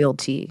and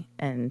loyalty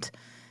and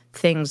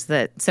things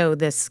so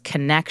this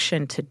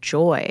connection to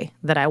joy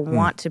that I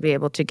want to be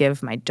able to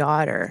give my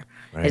daughter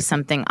is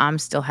something I'm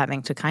still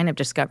having to kind of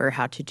discover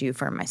how to do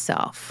for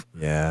myself.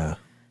 Yeah.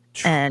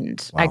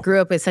 And I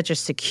grew up with such a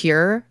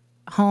secure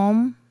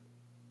home,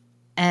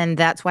 and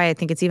that's why I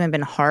think it's even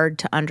been hard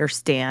to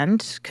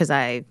understand, because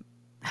I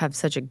have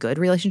such a good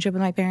relationship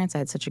with my parents. I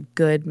had such a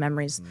good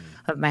memories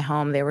of my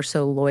home. They were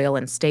so loyal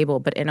and stable,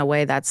 but in a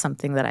way that's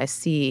something that I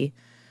see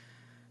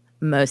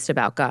most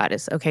about God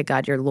is, okay,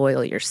 God, you're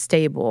loyal, you're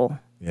stable.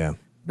 Yeah.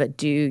 But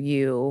do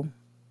you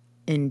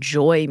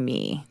enjoy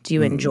me? Do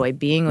you enjoy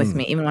being with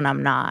me even when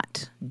I'm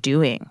not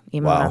doing,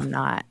 even when I'm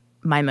not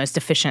my most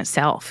efficient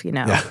self, you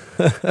know?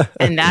 Yeah.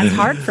 And that's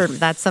hard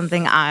that's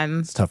something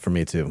It's tough for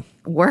me too.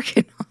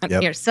 Working on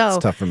here. So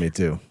it's tough for me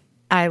too.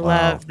 I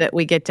love that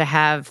we get to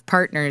have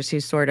partners who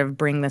sort of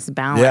bring this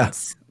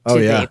balance to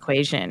the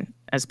equation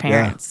as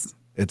parents.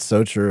 Yeah. It's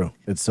so true.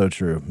 It's so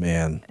true,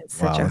 man. It's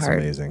such a that's hard.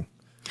 Amazing.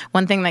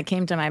 One thing that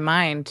came to my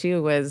mind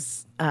too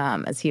was,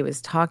 as he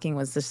was talking,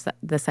 was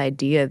this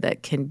idea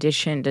that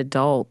conditioned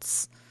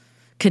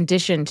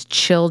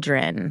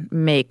children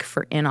make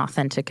for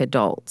inauthentic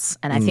adults,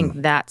 and I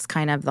think that's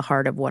kind of the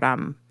heart of what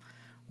I'm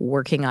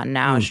working on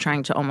now, is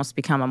trying to almost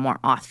become a more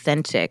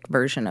authentic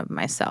version of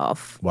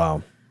myself.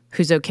 Wow.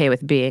 Who's okay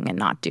with being and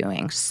not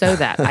doing, so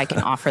that I can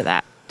offer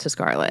that to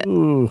Scarlett.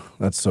 Ooh,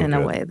 that's so in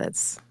good. a way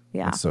that's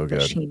so good.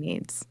 that she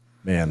needs.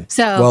 Man.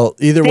 So, well,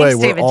 either way,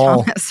 we're David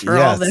all Thomas, for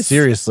all this.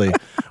 Seriously,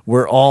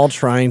 we're all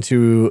trying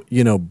to,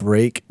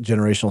 break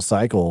generational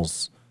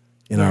cycles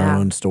in our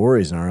own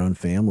stories, in our own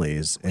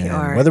families,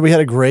 and whether we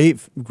had a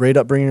great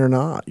upbringing or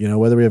not,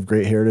 whether we have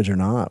great heritage or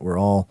not, we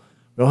all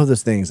have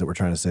those things that we're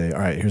trying to say. All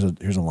right, here's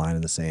a line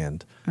in the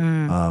sand.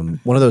 One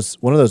of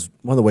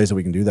the ways that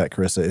we can do that,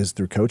 Carissa, is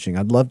through coaching.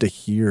 I'd love to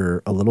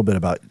hear a little bit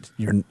about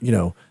your,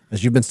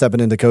 as you've been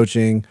stepping into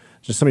coaching,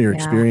 just some of your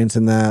experience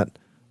in that.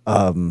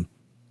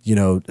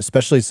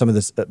 Especially some of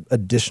this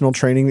additional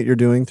training that you're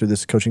doing through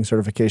this coaching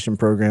certification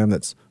program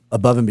that's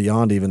above and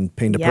beyond even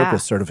Pain to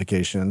Purpose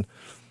certification.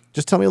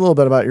 Just tell me a little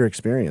bit about your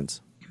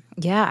experience.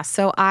 Yeah.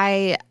 So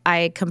I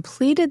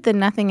completed the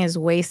Nothing is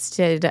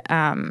Wasted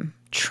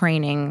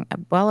training,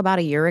 about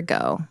a year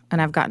ago,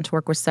 and I've gotten to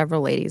work with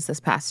several ladies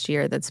this past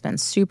year. That's been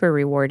super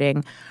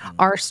rewarding.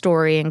 Our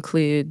story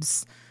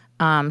includes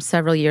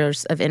several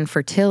years of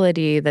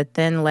infertility that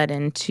then led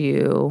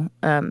into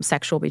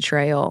sexual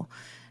betrayal.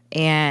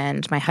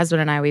 And my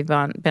husband and I, we've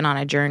been on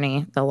a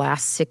journey the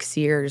last 6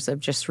 years of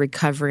just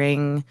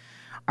recovering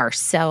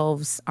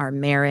ourselves, our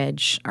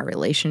marriage, our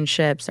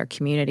relationships, our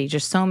community,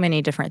 just so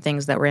many different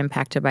things that were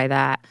impacted by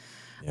that.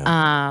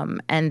 Yeah.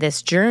 And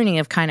this journey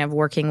of kind of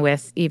working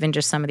with even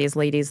just some of these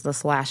ladies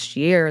this last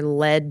year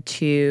led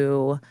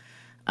to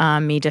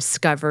me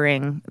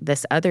discovering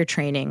this other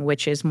training,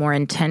 which is more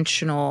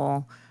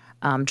intentional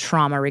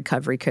trauma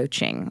recovery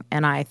coaching.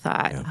 And I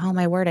thought, oh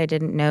my word, I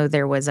didn't know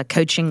there was a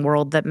coaching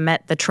world that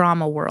met the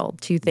trauma world,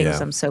 two things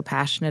I'm so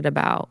passionate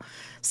about.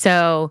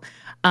 So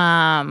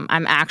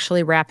I'm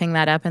actually wrapping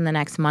that up in the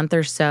next month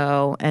or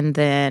so, and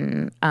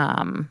then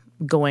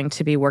going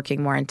to be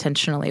working more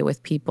intentionally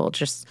with people,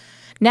 just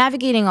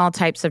navigating all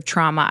types of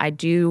trauma. I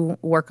do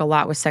work a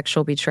lot with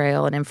sexual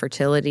betrayal and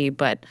infertility,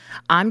 but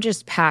I'm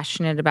just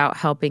passionate about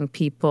helping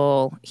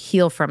people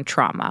heal from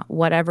trauma,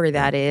 whatever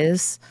that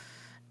is.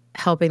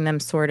 Helping them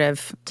sort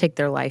of take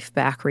their life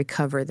back,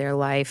 recover their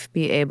life,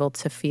 be able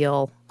to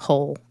feel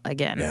whole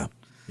again. Yeah.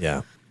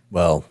 Yeah.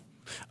 Well,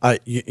 I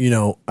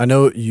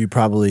know you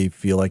probably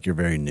feel like you're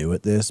very new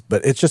at this,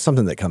 but it's just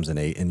something that comes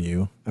innate in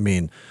you. I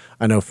mean,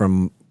 I know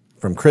from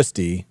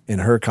Christy in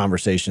her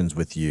conversations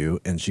with you,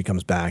 and she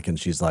comes back and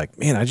she's like,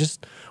 man,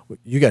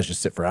 you guys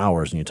just sit for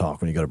hours and you talk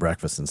when you go to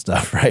breakfast and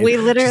stuff, right? We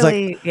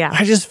literally,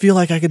 I just feel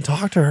like I can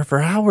talk to her for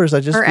hours.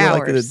 I just feel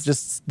like it's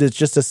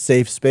just a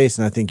safe space.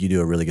 And I think you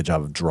do a really good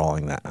job of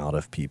drawing that out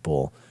of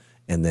people.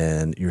 And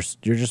then you're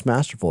just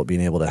masterful at being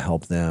able to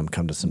help them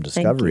come to some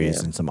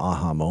discoveries and some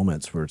aha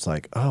moments where it's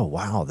like, oh,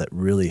 wow, that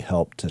really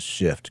helped to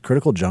shift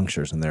critical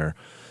junctures in their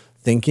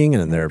thinking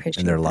and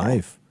in their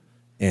life.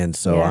 And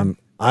so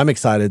I'm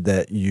excited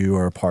that you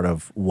are a part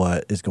of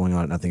what is going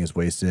on at Nothing is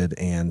Wasted,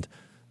 and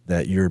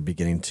that you're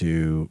beginning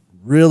to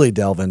really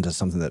delve into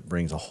something that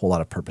brings a whole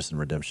lot of purpose and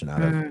redemption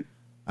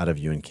out of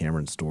you and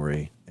Cameron's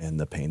story and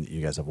the pain that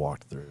you guys have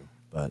walked through.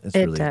 But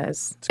it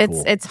does. It's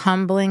cool. It's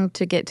humbling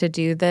to get to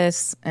do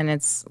this, and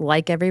it's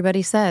like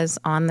everybody says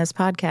on this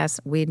podcast,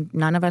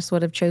 none of us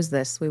would have chose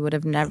this. We would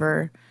have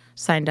never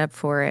signed up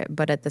for it.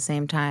 But at the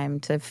same time,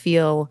 to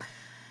feel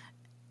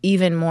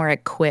even more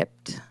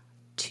equipped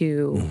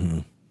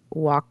to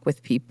walk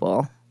with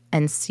people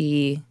and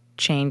see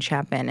change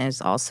happen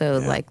is also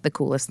like the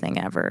coolest thing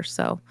ever.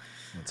 So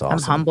that's awesome.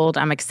 I'm humbled,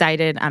 I'm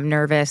excited, I'm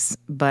nervous,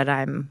 but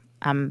I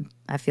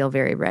feel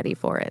very ready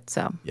for it.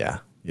 So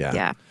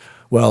yeah.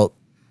 Well,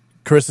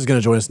 Chris is going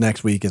to join us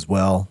next week as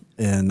well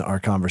in our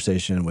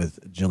conversation with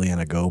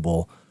Jilliana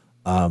Goebel.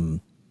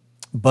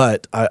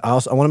 But I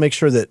want to make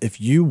sure that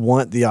if you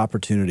want the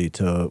opportunity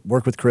to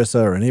work with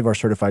Carissa or any of our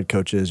certified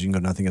coaches, you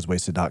can go to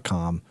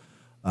nothingiswasted.com.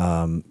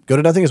 Go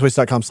to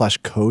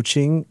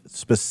nothingiswasted.com/coaching,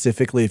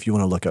 specifically if you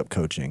want to look up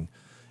coaching.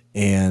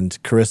 And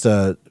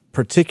Carissa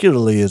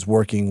particularly is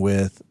working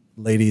with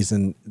ladies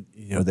in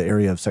the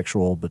area of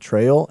sexual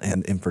betrayal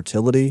and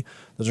infertility.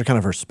 Those are kind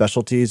of her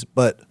specialties,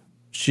 but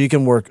she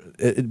can work,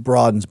 it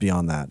broadens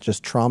beyond that,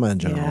 just trauma in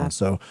general. Yeah. And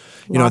so,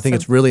 I think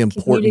it's really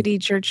important. Community,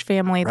 church,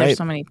 family, Right.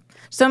 there's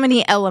so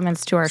many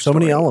elements to our story. So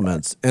many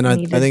elements. And I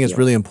think it's heal.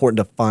 really important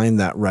to find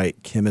that right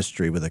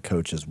chemistry with a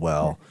coach as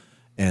well.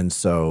 And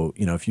so,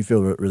 if you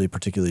feel really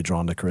particularly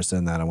drawn to Carissa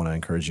in that, I want to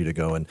encourage you to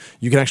go, and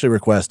you can actually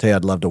request, hey,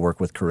 I'd love to work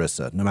with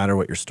Carissa. No matter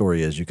what your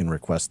story is, you can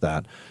request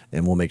that,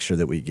 and we'll make sure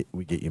that we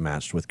get you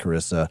matched with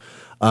Carissa.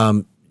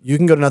 You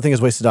can go to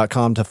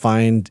nothingiswasted.com to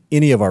find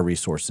any of our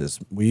resources.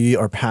 We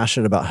are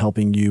passionate about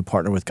helping you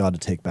partner with God to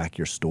take back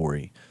your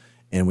story.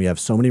 And we have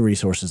so many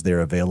resources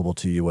there available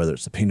to you, whether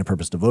it's the Pain to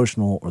Purpose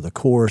devotional or the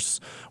course,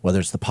 whether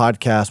it's the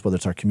podcast, whether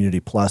it's our Community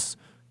Plus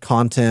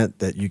content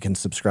that you can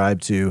subscribe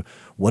to.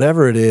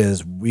 Whatever it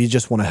is, we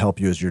just want to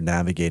help you as you're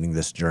navigating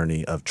this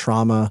journey of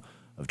trauma,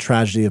 of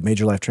tragedy, of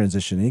major life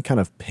transition, any kind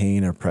of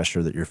pain or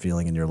pressure that you're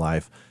feeling in your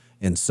life.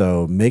 And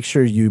so make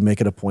sure you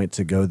make it a point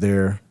to go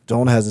there.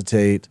 Don't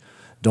hesitate.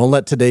 Don't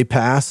let today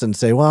pass and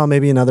say, well,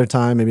 maybe another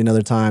time.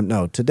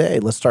 No, today,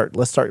 let's start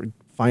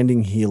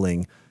finding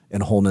healing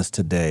and wholeness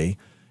today.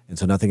 And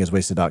so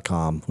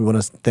nothingiswasted.com. We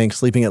want to thank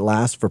Sleeping at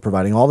Last for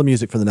providing all the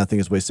music for the Nothing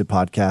is Wasted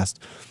podcast.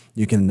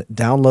 You can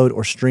download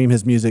or stream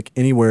his music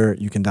anywhere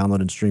you can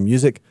download and stream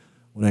music.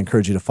 I want to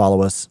encourage you to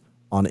follow us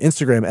on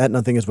Instagram at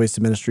Nothing is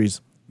Wasted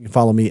Ministries. You can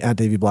follow me at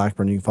Davey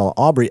Blackburn. You can follow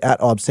Aubrey at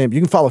AubSamp.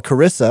 You can follow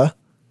Carissa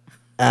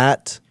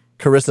at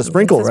Carissa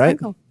Sprinkle, right?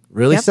 Sprinkle.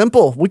 Really Yep.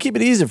 simple. We keep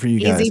it easy for you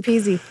guys. Easy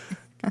peasy.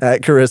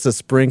 At Carissa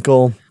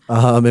Sprinkle.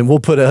 And we'll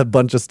put a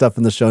bunch of stuff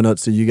in the show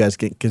notes so you guys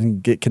can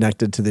get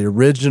connected to the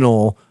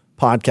original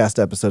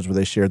podcast episodes where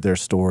they shared their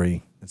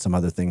story and some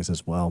other things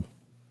as well.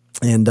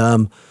 And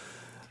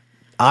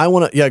I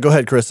want to, go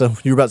ahead,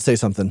 Carissa. You were about to say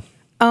something.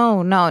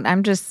 Oh, no,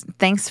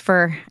 thanks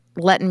for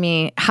letting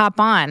me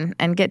hop on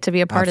and get to be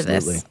a part of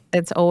Absolutely. this.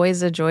 It's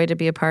always a joy to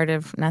be a part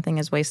of Nothing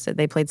is Wasted.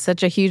 They played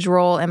such a huge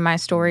role in my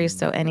story,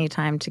 so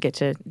anytime to get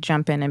to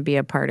jump in and be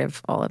a part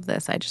of all of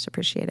this, I just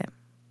appreciate it.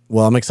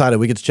 Well, I'm excited.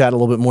 We get to chat a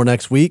little bit more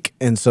next week.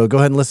 And so go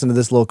ahead and listen to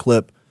this little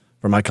clip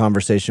from my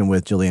conversation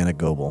with Juliana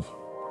Goebel.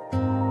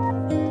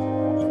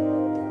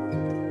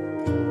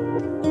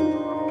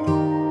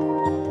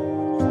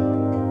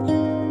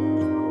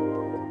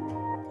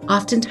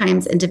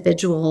 Oftentimes,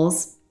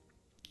 individuals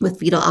with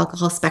fetal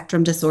alcohol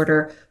spectrum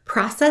disorder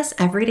process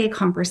everyday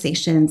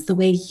conversations the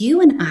way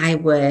you and I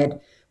would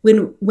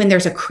when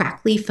there's a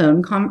crackly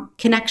phone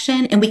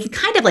connection, and we can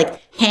kind of like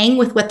hang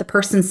with what the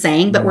person's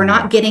saying, but we're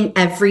not getting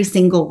every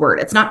single word.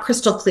 It's not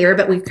crystal clear,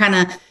 but we're kind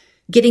of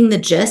getting the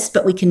gist,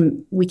 but we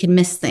can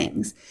miss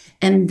things.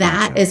 And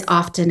that is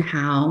often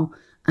how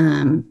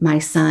my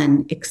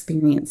son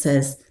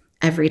experiences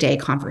everyday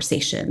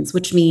conversations,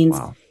 which means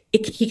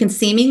he can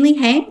seemingly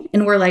hang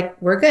and we're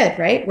good,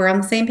 right? We're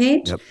on the same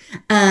page. Yep.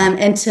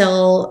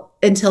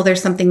 Until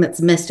there's something that's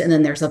missed, and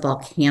then there's a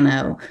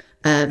volcano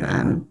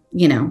of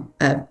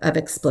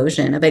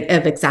explosion, of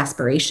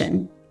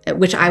exasperation,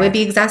 which I would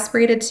be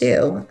exasperated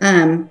too.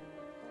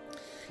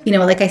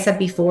 Like I said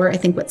before, I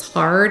think what's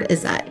hard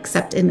is that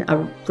except in a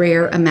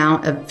rare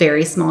amount of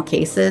very small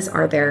cases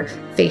are there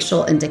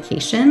facial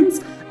indications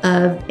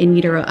of in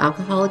utero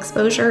alcohol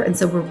exposure. And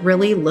so we're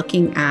really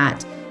looking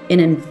at an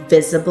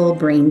invisible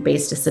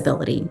brain-based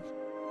disability.